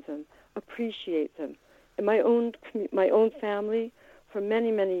 understand them, appreciate them. In my own family, for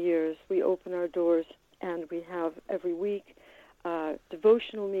many, many years, we open our doors and we have every week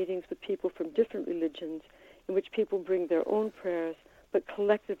devotional meetings with people from different religions in which people bring their own prayers, but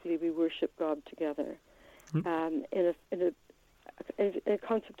collectively we worship God together in a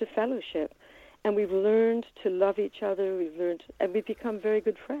concept of fellowship. And we've learned to love each other, and we've become very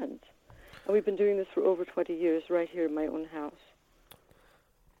good friends. And we've been doing this for over 20 years right here in my own house.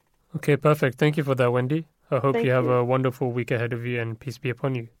 Okay, perfect. Thank you for that, Wendi. I hope you have a wonderful week ahead of you, and peace be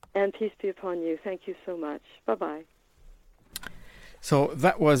upon you. And peace be upon you. Thank you so much. Bye-bye. So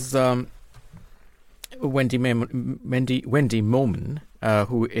that was Wendi Momen,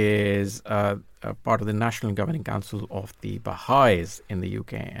 who is part of the National Governing Council of the Baha'is in the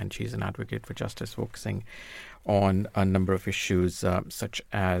UK, and she's an advocate for justice, focusing on a number of issues such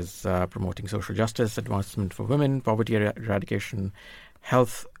as promoting social justice, advancement for women, poverty eradication,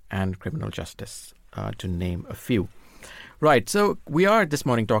 health, and criminal justice, to name a few. Right, so we are this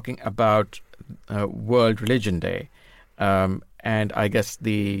morning talking about World Religion Day, and I guess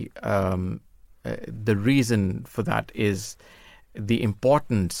the reason for that is the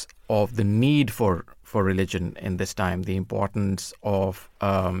importance of the need for religion in this time, the importance of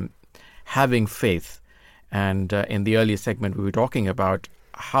having faith. And in the earlier segment, we were talking about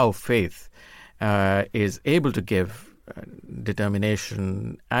how faith is able to give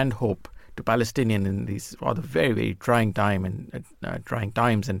determination and hope to Palestinians in these rather very, very trying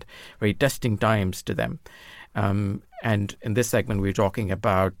times and very testing times to them. And in this segment, we're talking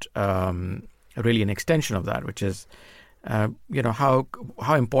about really an extension of that, which is how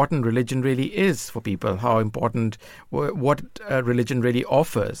important religion really is for people, how important what religion really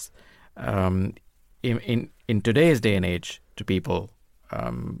offers in today's day and age to people,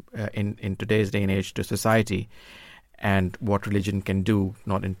 in today's day and age to society, and what religion can do,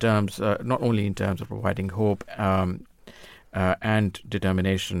 not only in terms of providing hope and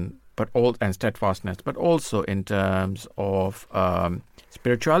determination, and steadfastness, but also in terms of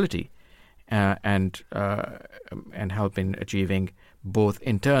spirituality and help in achieving both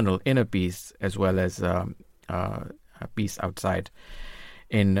inner peace as well as peace outside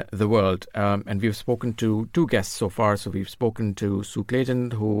in the world. And we've spoken to two guests so far. So we've spoken to Sue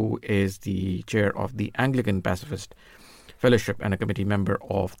Claydon, who is the chair of the Anglican Pacifist Fellowship and a committee member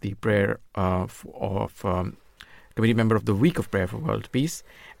of the committee member of the Week of Prayer for World Peace.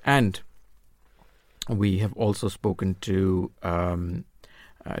 And we have also spoken to Wendi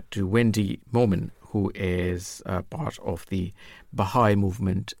Momen, who is part of the Baha'i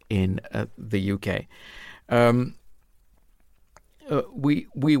movement in the UK. We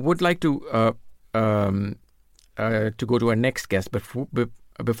would like to go to our next guest, but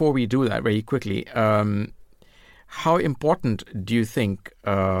before we do that, very quickly, how important do you think,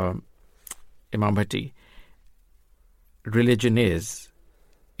 Imam Bhatti, religion is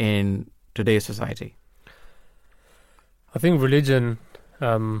in today's society? I think religion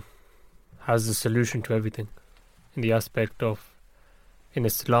has the solution to everything in the aspect of, in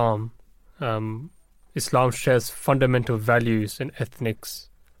Islam, Islam shares fundamental values and ethics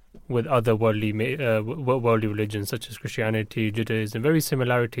with other worldly religions such as Christianity, Judaism, very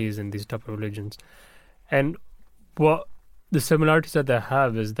similarities in these type of religions. And what the similarities that they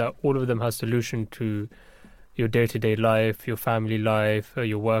have is that all of them have solution to your day-to-day life, your family life,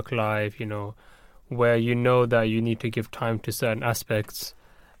 your work life, where you know that you need to give time to certain aspects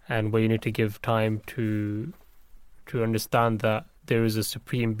and where you need to give time to understand that there is a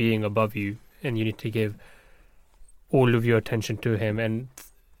supreme being above you and you need to give all of your attention to him. And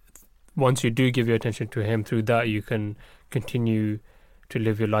once you do give your attention to him, through that you can continue to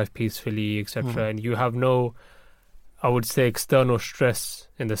live your life peacefully, etc. And you have no, I would say, external stress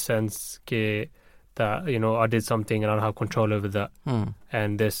in the sense that, I did something and I don't have control over that.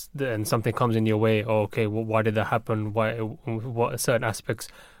 And something comes in your way. Oh, okay, well, why did that happen? What certain aspects?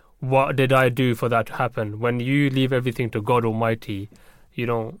 What did I do for that to happen? When you leave everything to God Almighty,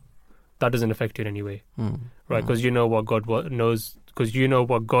 that doesn't affect you in any way, right? Because you know what God knows. Because you know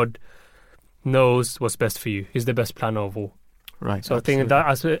what God knows what's best for you. He's the best planner of all. Right. So absolutely.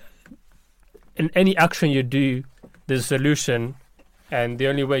 I think that in any action you do, there's a solution. And the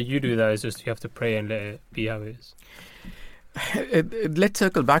only way you do that is just you have to pray and let it be how it is. Let's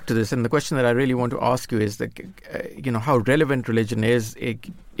circle back to this. And the question that I really want to ask you is that, how relevant religion is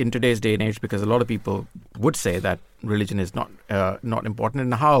in today's day and age, because a lot of people would say that religion is not important,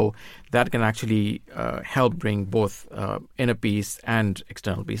 and how that can actually help bring both inner peace and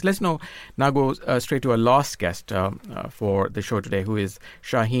external peace. Let's now go straight to our last guest for the show today, who is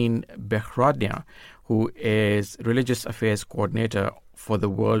Shahin Bekhradnia, who is Religious Affairs Coordinator for the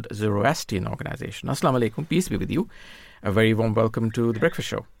World Zoroastrian Organization. Assalamu alaikum, peace be with you. A very warm welcome to The Breakfast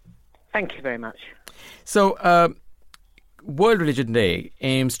Show. Thank you very much. So, World Religion Day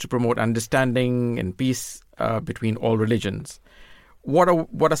aims to promote understanding and peace between all religions. What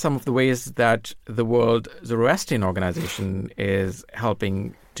are some of the ways that the World Zoroastrian Organization is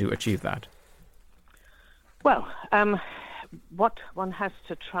helping to achieve that? Well, what one has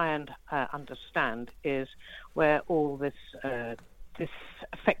to try and understand is where all this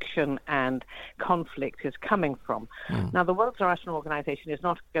disaffection and conflict is coming from. Now, the World Zoroastrian Organization is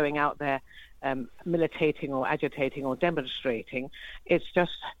not going out there militating or agitating or demonstrating. It's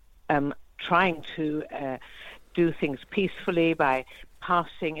just trying to do things peacefully by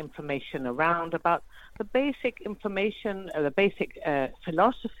passing information around about the basic information, the basic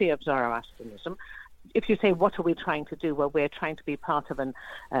philosophy of Zoroastrianism. If you say, what are we trying to do? Well, we're trying to be part of a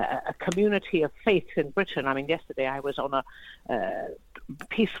community of faith in Britain. I mean, yesterday I was on a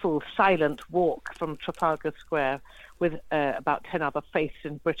peaceful, silent walk from Trafalgar Square with about 10 other faiths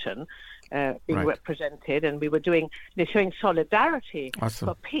in Britain being represented, and we were showing solidarity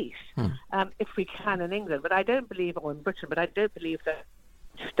for peace, if we can in England. But I don't believe, or in Britain, but I don't believe that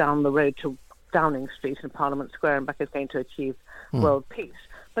down the road to Downing Street and Parliament Square and back is going to achieve world peace.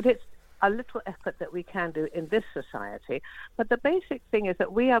 But it's a little effort that we can do in this society. But the basic thing is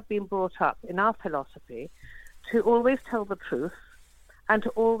that we have been brought up in our philosophy to always tell the truth and to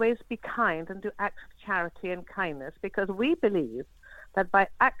always be kind and do acts of charity and kindness, because we believe that by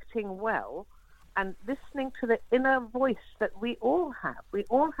acting well and listening to the inner voice that we all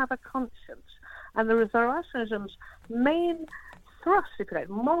have a conscience. And the Zoroastrianism's main thrust, if you like,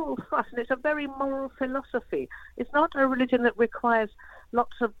 moral thrust, and it's a very moral philosophy. It's not a religion that requires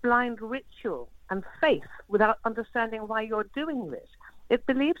lots of blind ritual and faith without understanding why you're doing this. It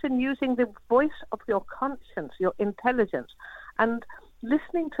believes in using the voice of your conscience, your intelligence, and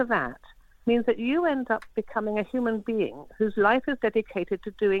listening to that means that you end up becoming a human being whose life is dedicated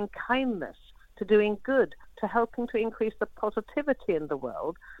to doing kindness, to doing good, to helping to increase the positivity in the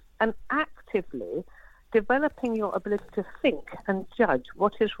world, and actively developing your ability to think and judge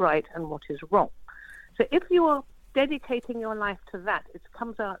what is right and what is wrong. So if you are dedicating your life to that, it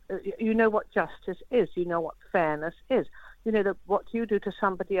comes out, you know what justice is, you know what fairness is, you know that what you do to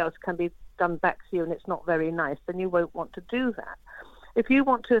somebody else can be done back to you and it's not very nice, then you won't want to do that. If you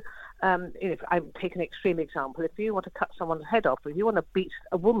want to, if I take an extreme example, if you want to cut someone's head off, or if you want to beat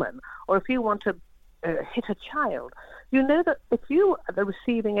a woman, or if you want to hit a child, you know that if you at the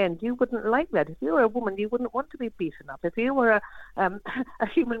receiving end, you wouldn't like that. If you were a woman, you wouldn't want to be beaten up. If you were a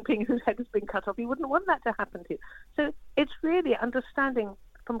human being whose head has been cut off, you wouldn't want that to happen to you. So it's really understanding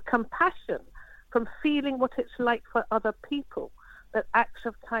from compassion, from feeling what it's like for other people, that acts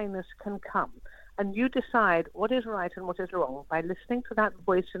of kindness can come. And you decide what is right and what is wrong by listening to that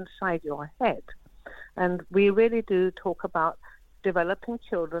voice inside your head. And we really do talk about developing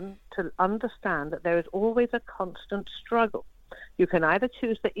children to understand that there is always a constant struggle. You can either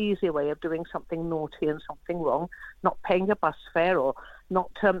choose the easy way of doing something naughty and something wrong, not paying your bus fare, or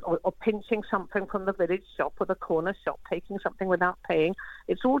not or pinching something from the village shop or the corner shop, taking something without paying.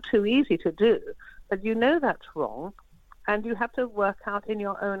 It's all too easy to do, but you know that's wrong, and you have to work out in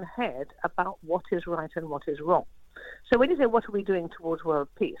your own head about what is right and what is wrong. So when you say, what are we doing towards world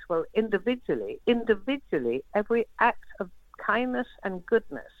peace? Well, individually, every act of kindness and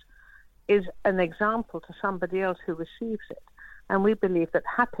goodness is an example to somebody else who receives it. And we believe that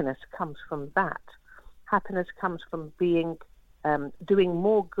happiness comes from that. Happiness comes from being doing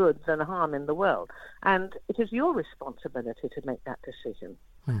more good than harm in the world. And it is your responsibility to make that decision.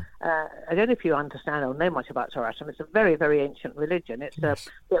 I don't know if you understand or know much about Zoroastrianism. It's a very, very ancient religion. It's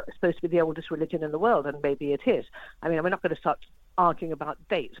supposed to be the oldest religion in the world, and maybe it is. I mean, we're not going to start arguing about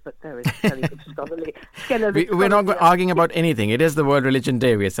dates, but there is very good scholarly. We're not arguing about anything. It is the World Religion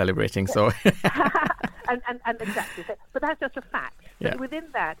Day we are celebrating, so. and exactly. But that's just a fact. Yeah. But within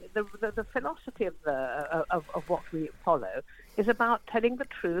that, the philosophy of what we follow is about telling the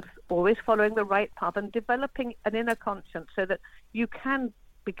truth, always following the right path, and developing an inner conscience so that you can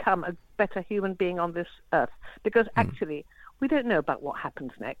become a better human being on this earth. Because actually, we don't know about what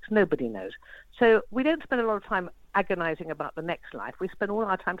happens next. Nobody knows. So we don't spend a lot of time agonizing about the next life. We spend all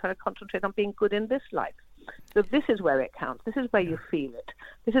our time trying to concentrate on being good in this life. So this is where it counts. This is where you feel it.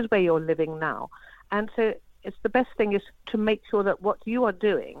 This is where you're living now. And so it's the best thing is to make sure that what you are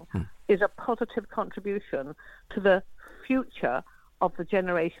doing is a positive contribution to the future of the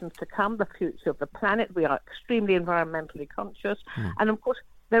generations to come, the future of the planet. We are extremely environmentally conscious. And of course,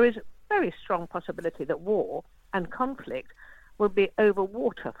 there is very strong possibility that war and conflict will be over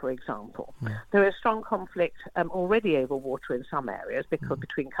water, for example. There is strong conflict already over water in some areas because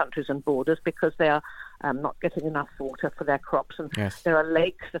between countries and borders, because they are not getting enough water for their crops, and there are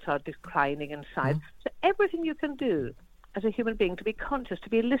lakes that are declining in size. So everything you can do as a human being to be conscious, to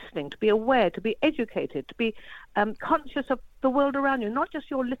be listening, to be aware, to be educated, to be conscious of the world around you, not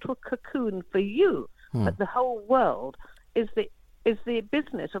just your little cocoon for you, but the whole world is the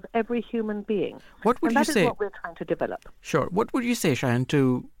business of every human being. What would and you that say? is what we're trying to develop. Sure. What would you say, Shahin,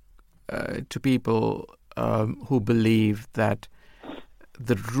 to people who believe that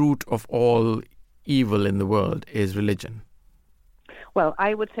the root of all evil in the world is religion? Well,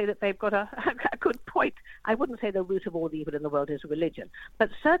 I would say that they've got a good point. I wouldn't say the root of all the evil in the world is religion.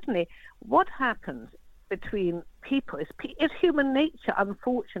 But certainly what happens between people is human nature,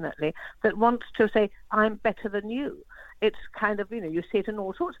 unfortunately, that wants to say, I'm better than you. It's kind of, you see it in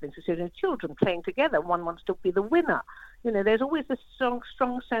all sorts of things. You see it in children playing together. One wants to be the winner. There's always this strong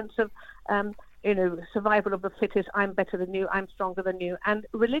sense of, survival of the fittest. I'm better than you. I'm stronger than you. And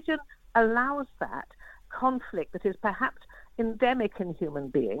religion allows that conflict that is perhaps endemic in human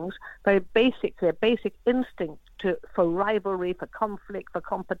beings, very basically a basic instinct for rivalry, for conflict, for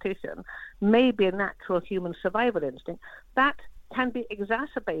competition, may be a natural human survival instinct. That can be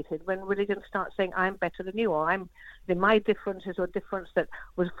exacerbated when religion starts saying, I'm better than you, or my difference is a difference that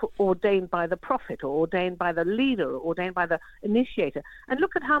was ordained by the prophet, or ordained by the leader, or ordained by the initiator. And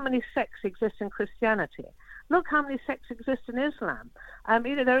look at how many sects exist in Christianity. Look how many sects exist in Islam.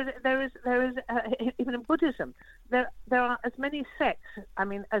 There is even in Buddhism. There are as many sects.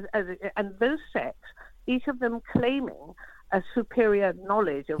 And those sects, each of them claiming a superior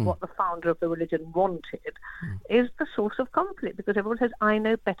knowledge of what the founder of the religion wanted, is the source of conflict, because everyone says, I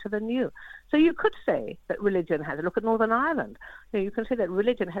know better than you. So you could say that religion has, look at Northern Ireland. You can say that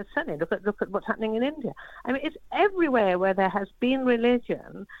religion has certainly, look at what's happening in India. I mean, it's everywhere where there has been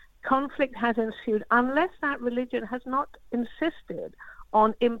religion, conflict has ensued, unless that religion has not insisted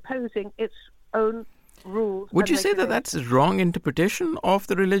on imposing its own rules. Would you say that that's a wrong interpretation of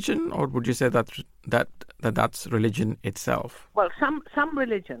the religion, or would you say that's religion itself? Well, some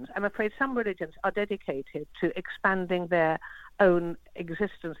religions, I'm afraid some religions are dedicated to expanding their own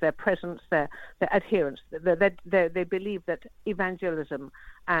existence, their presence, their adherence. They believe that evangelism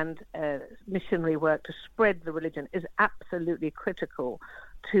and missionary work to spread the religion is absolutely critical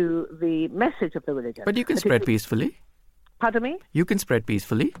to the message of the religion. But you can spread peacefully. Pardon me? You can spread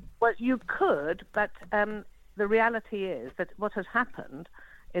peacefully. Well, you could, but the reality is that what has happened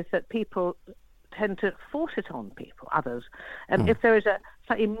is that people tend to force it on others. And if there is a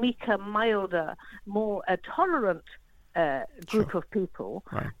slightly meeker, milder, more tolerant group of people,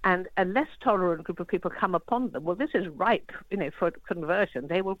 and a less tolerant group of people come upon them, well, this is ripe, for conversion.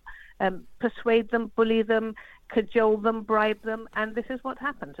 They will persuade them, bully them, cajole them, bribe them, and this is what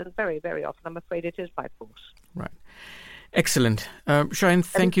happens. And very, very often, I'm afraid, it is by force. Right. Excellent. Shahin,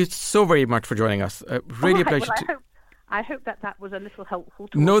 thank you so very much for joining us. Really a pleasure. Well, I hope that was a little helpful.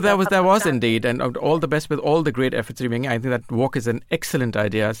 No, that was indeed, and all the best with all the great efforts you're making. I think that walk is an excellent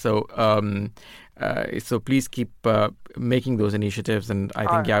idea. So, so please keep making those initiatives, and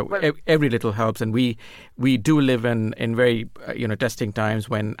I think every little helps. And we do live in very testing times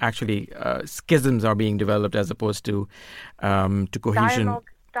when actually schisms are being developed as opposed to cohesion.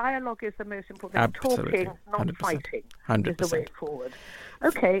 Dialogue is the most important thing. Absolutely. Talking, not 100%. fighting, 100%. is the way forward.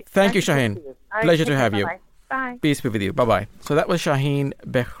 Okay. Thank you, Shahin. Pleasure to have you. Bye. Peace be with you. Bye-bye. So that was Shahin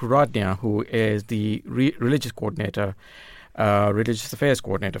Bekhradnia, who is the religious coordinator, religious affairs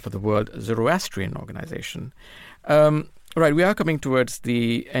coordinator for the World Zoroastrian Organization. Right, we are coming towards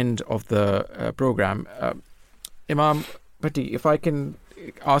the end of the program. Imam Bhatti, if I can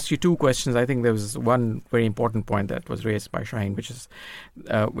ask you two questions. I think there was one very important point that was raised by Shahin, which is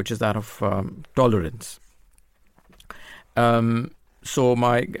that of tolerance. So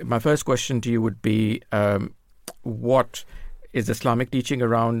my first question to you would be, what is Islamic teaching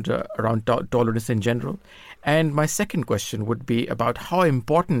around tolerance in general? And my second question would be about how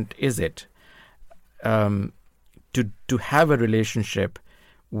important is it to have a relationship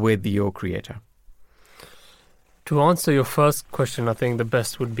with your Creator? To answer your first question, I think the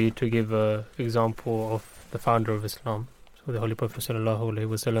best would be to give an example of the founder of Islam, so the Holy Prophet sallallahu alaihi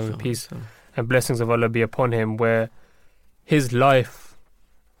wasallam, peace and blessings of Allah be upon him, where his life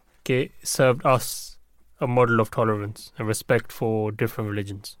served us a model of tolerance and respect for different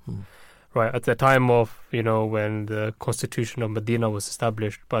religions. Right, at the time of, when the constitution of Medina was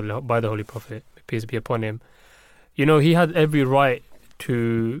established by the Holy Prophet, peace be upon him, he had every right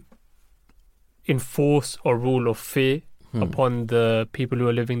to enforce a rule of fear upon the people who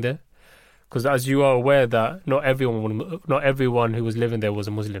are living there. Because as you are aware that not everyone who was living there was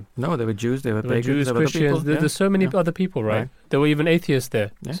a Muslim. No, they were Jews, they were pagans, Jews, there were Christians, there's so many other people, right? There were even atheists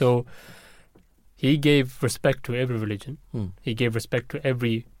there. Yes. So he gave respect to every religion. He gave respect to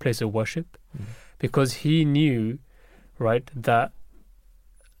every place of worship because he knew, right, that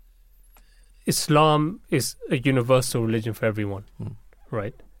Islam is a universal religion for everyone,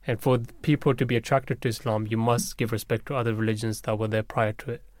 right? And for people to be attracted to Islam, you must give respect to other religions that were there prior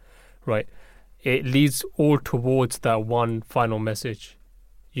to it, right? It leads all towards that one final message.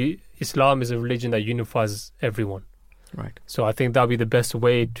 Islam is a religion that unifies everyone. Right. So I think that would be the best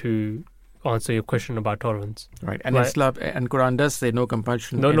way to answer your question about tolerance. Right. And Islam and Quran does say no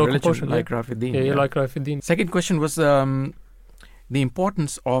compulsion in religion, compulsion, like Rafiddin. Yeah, like Rafiddin. Second question was the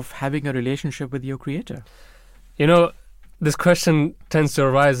importance of having a relationship with your Creator. This question tends to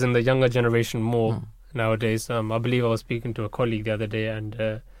arise in the younger generation more nowadays. I believe I was speaking to a colleague the other day,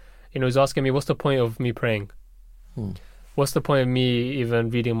 and he was asking me, what's the point of me praying? What's the point of me even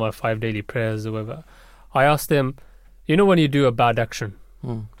reading my 5 daily prayers or whatever? I asked him, when you do a bad action,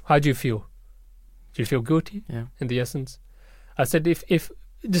 how do you feel? Do you feel guilty in the essence? I said, if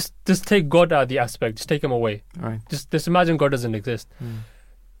just take God out of the aspect, just take him away. Right. Just imagine God doesn't exist.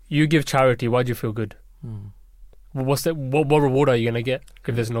 You give charity, why do you feel good? What reward are you going to get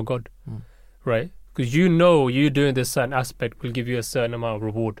if there's no God? Right? Because you doing this certain aspect will give you a certain amount of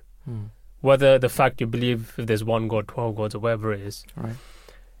reward. Whether the fact you believe if there's one God, 12 gods, or whatever it is. Right.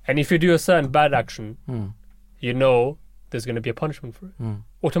 And if you do a certain bad action, there's going to be a punishment for it.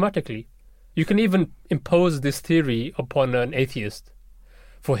 Automatically. You can even impose this theory upon an atheist.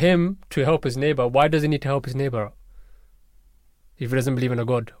 For him to help his neighbor, why does he need to help his neighbor out? If he doesn't believe in a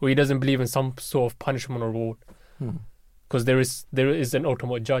God, or he doesn't believe in some sort of punishment or reward. Because there is an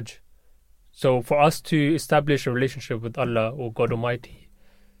ultimate judge. So for us to establish a relationship with Allah or God Almighty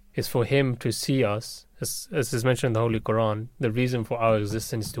is for him to see us, as is mentioned in the Holy Quran, the reason for our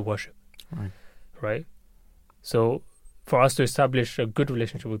existence is to worship. Right. Right? So for us to establish a good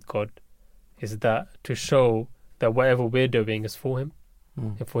relationship with God is that to show that whatever we're doing is for Him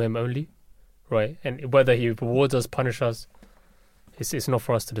and for Him only, right? And whether He rewards us, punishes us, it's not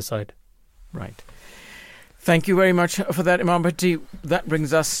for us to decide. Right. Thank you very much for that, Imam Bhatti. That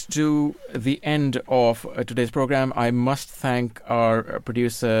brings us to the end of today's program. I must thank our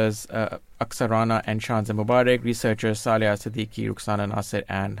producers, Aqsa, Rana and Shanzy Mubarik, researchers Saleha, Siddiqa, Ruxana, Nasser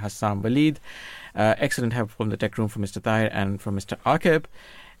and Hassam, Waleed. Excellent help from the tech room from Mr. Tahir and from Mr. Aqib.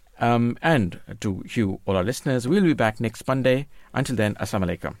 And to you, all our listeners, we'll be back next Monday. Until then,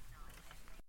 Assalamu alaikum.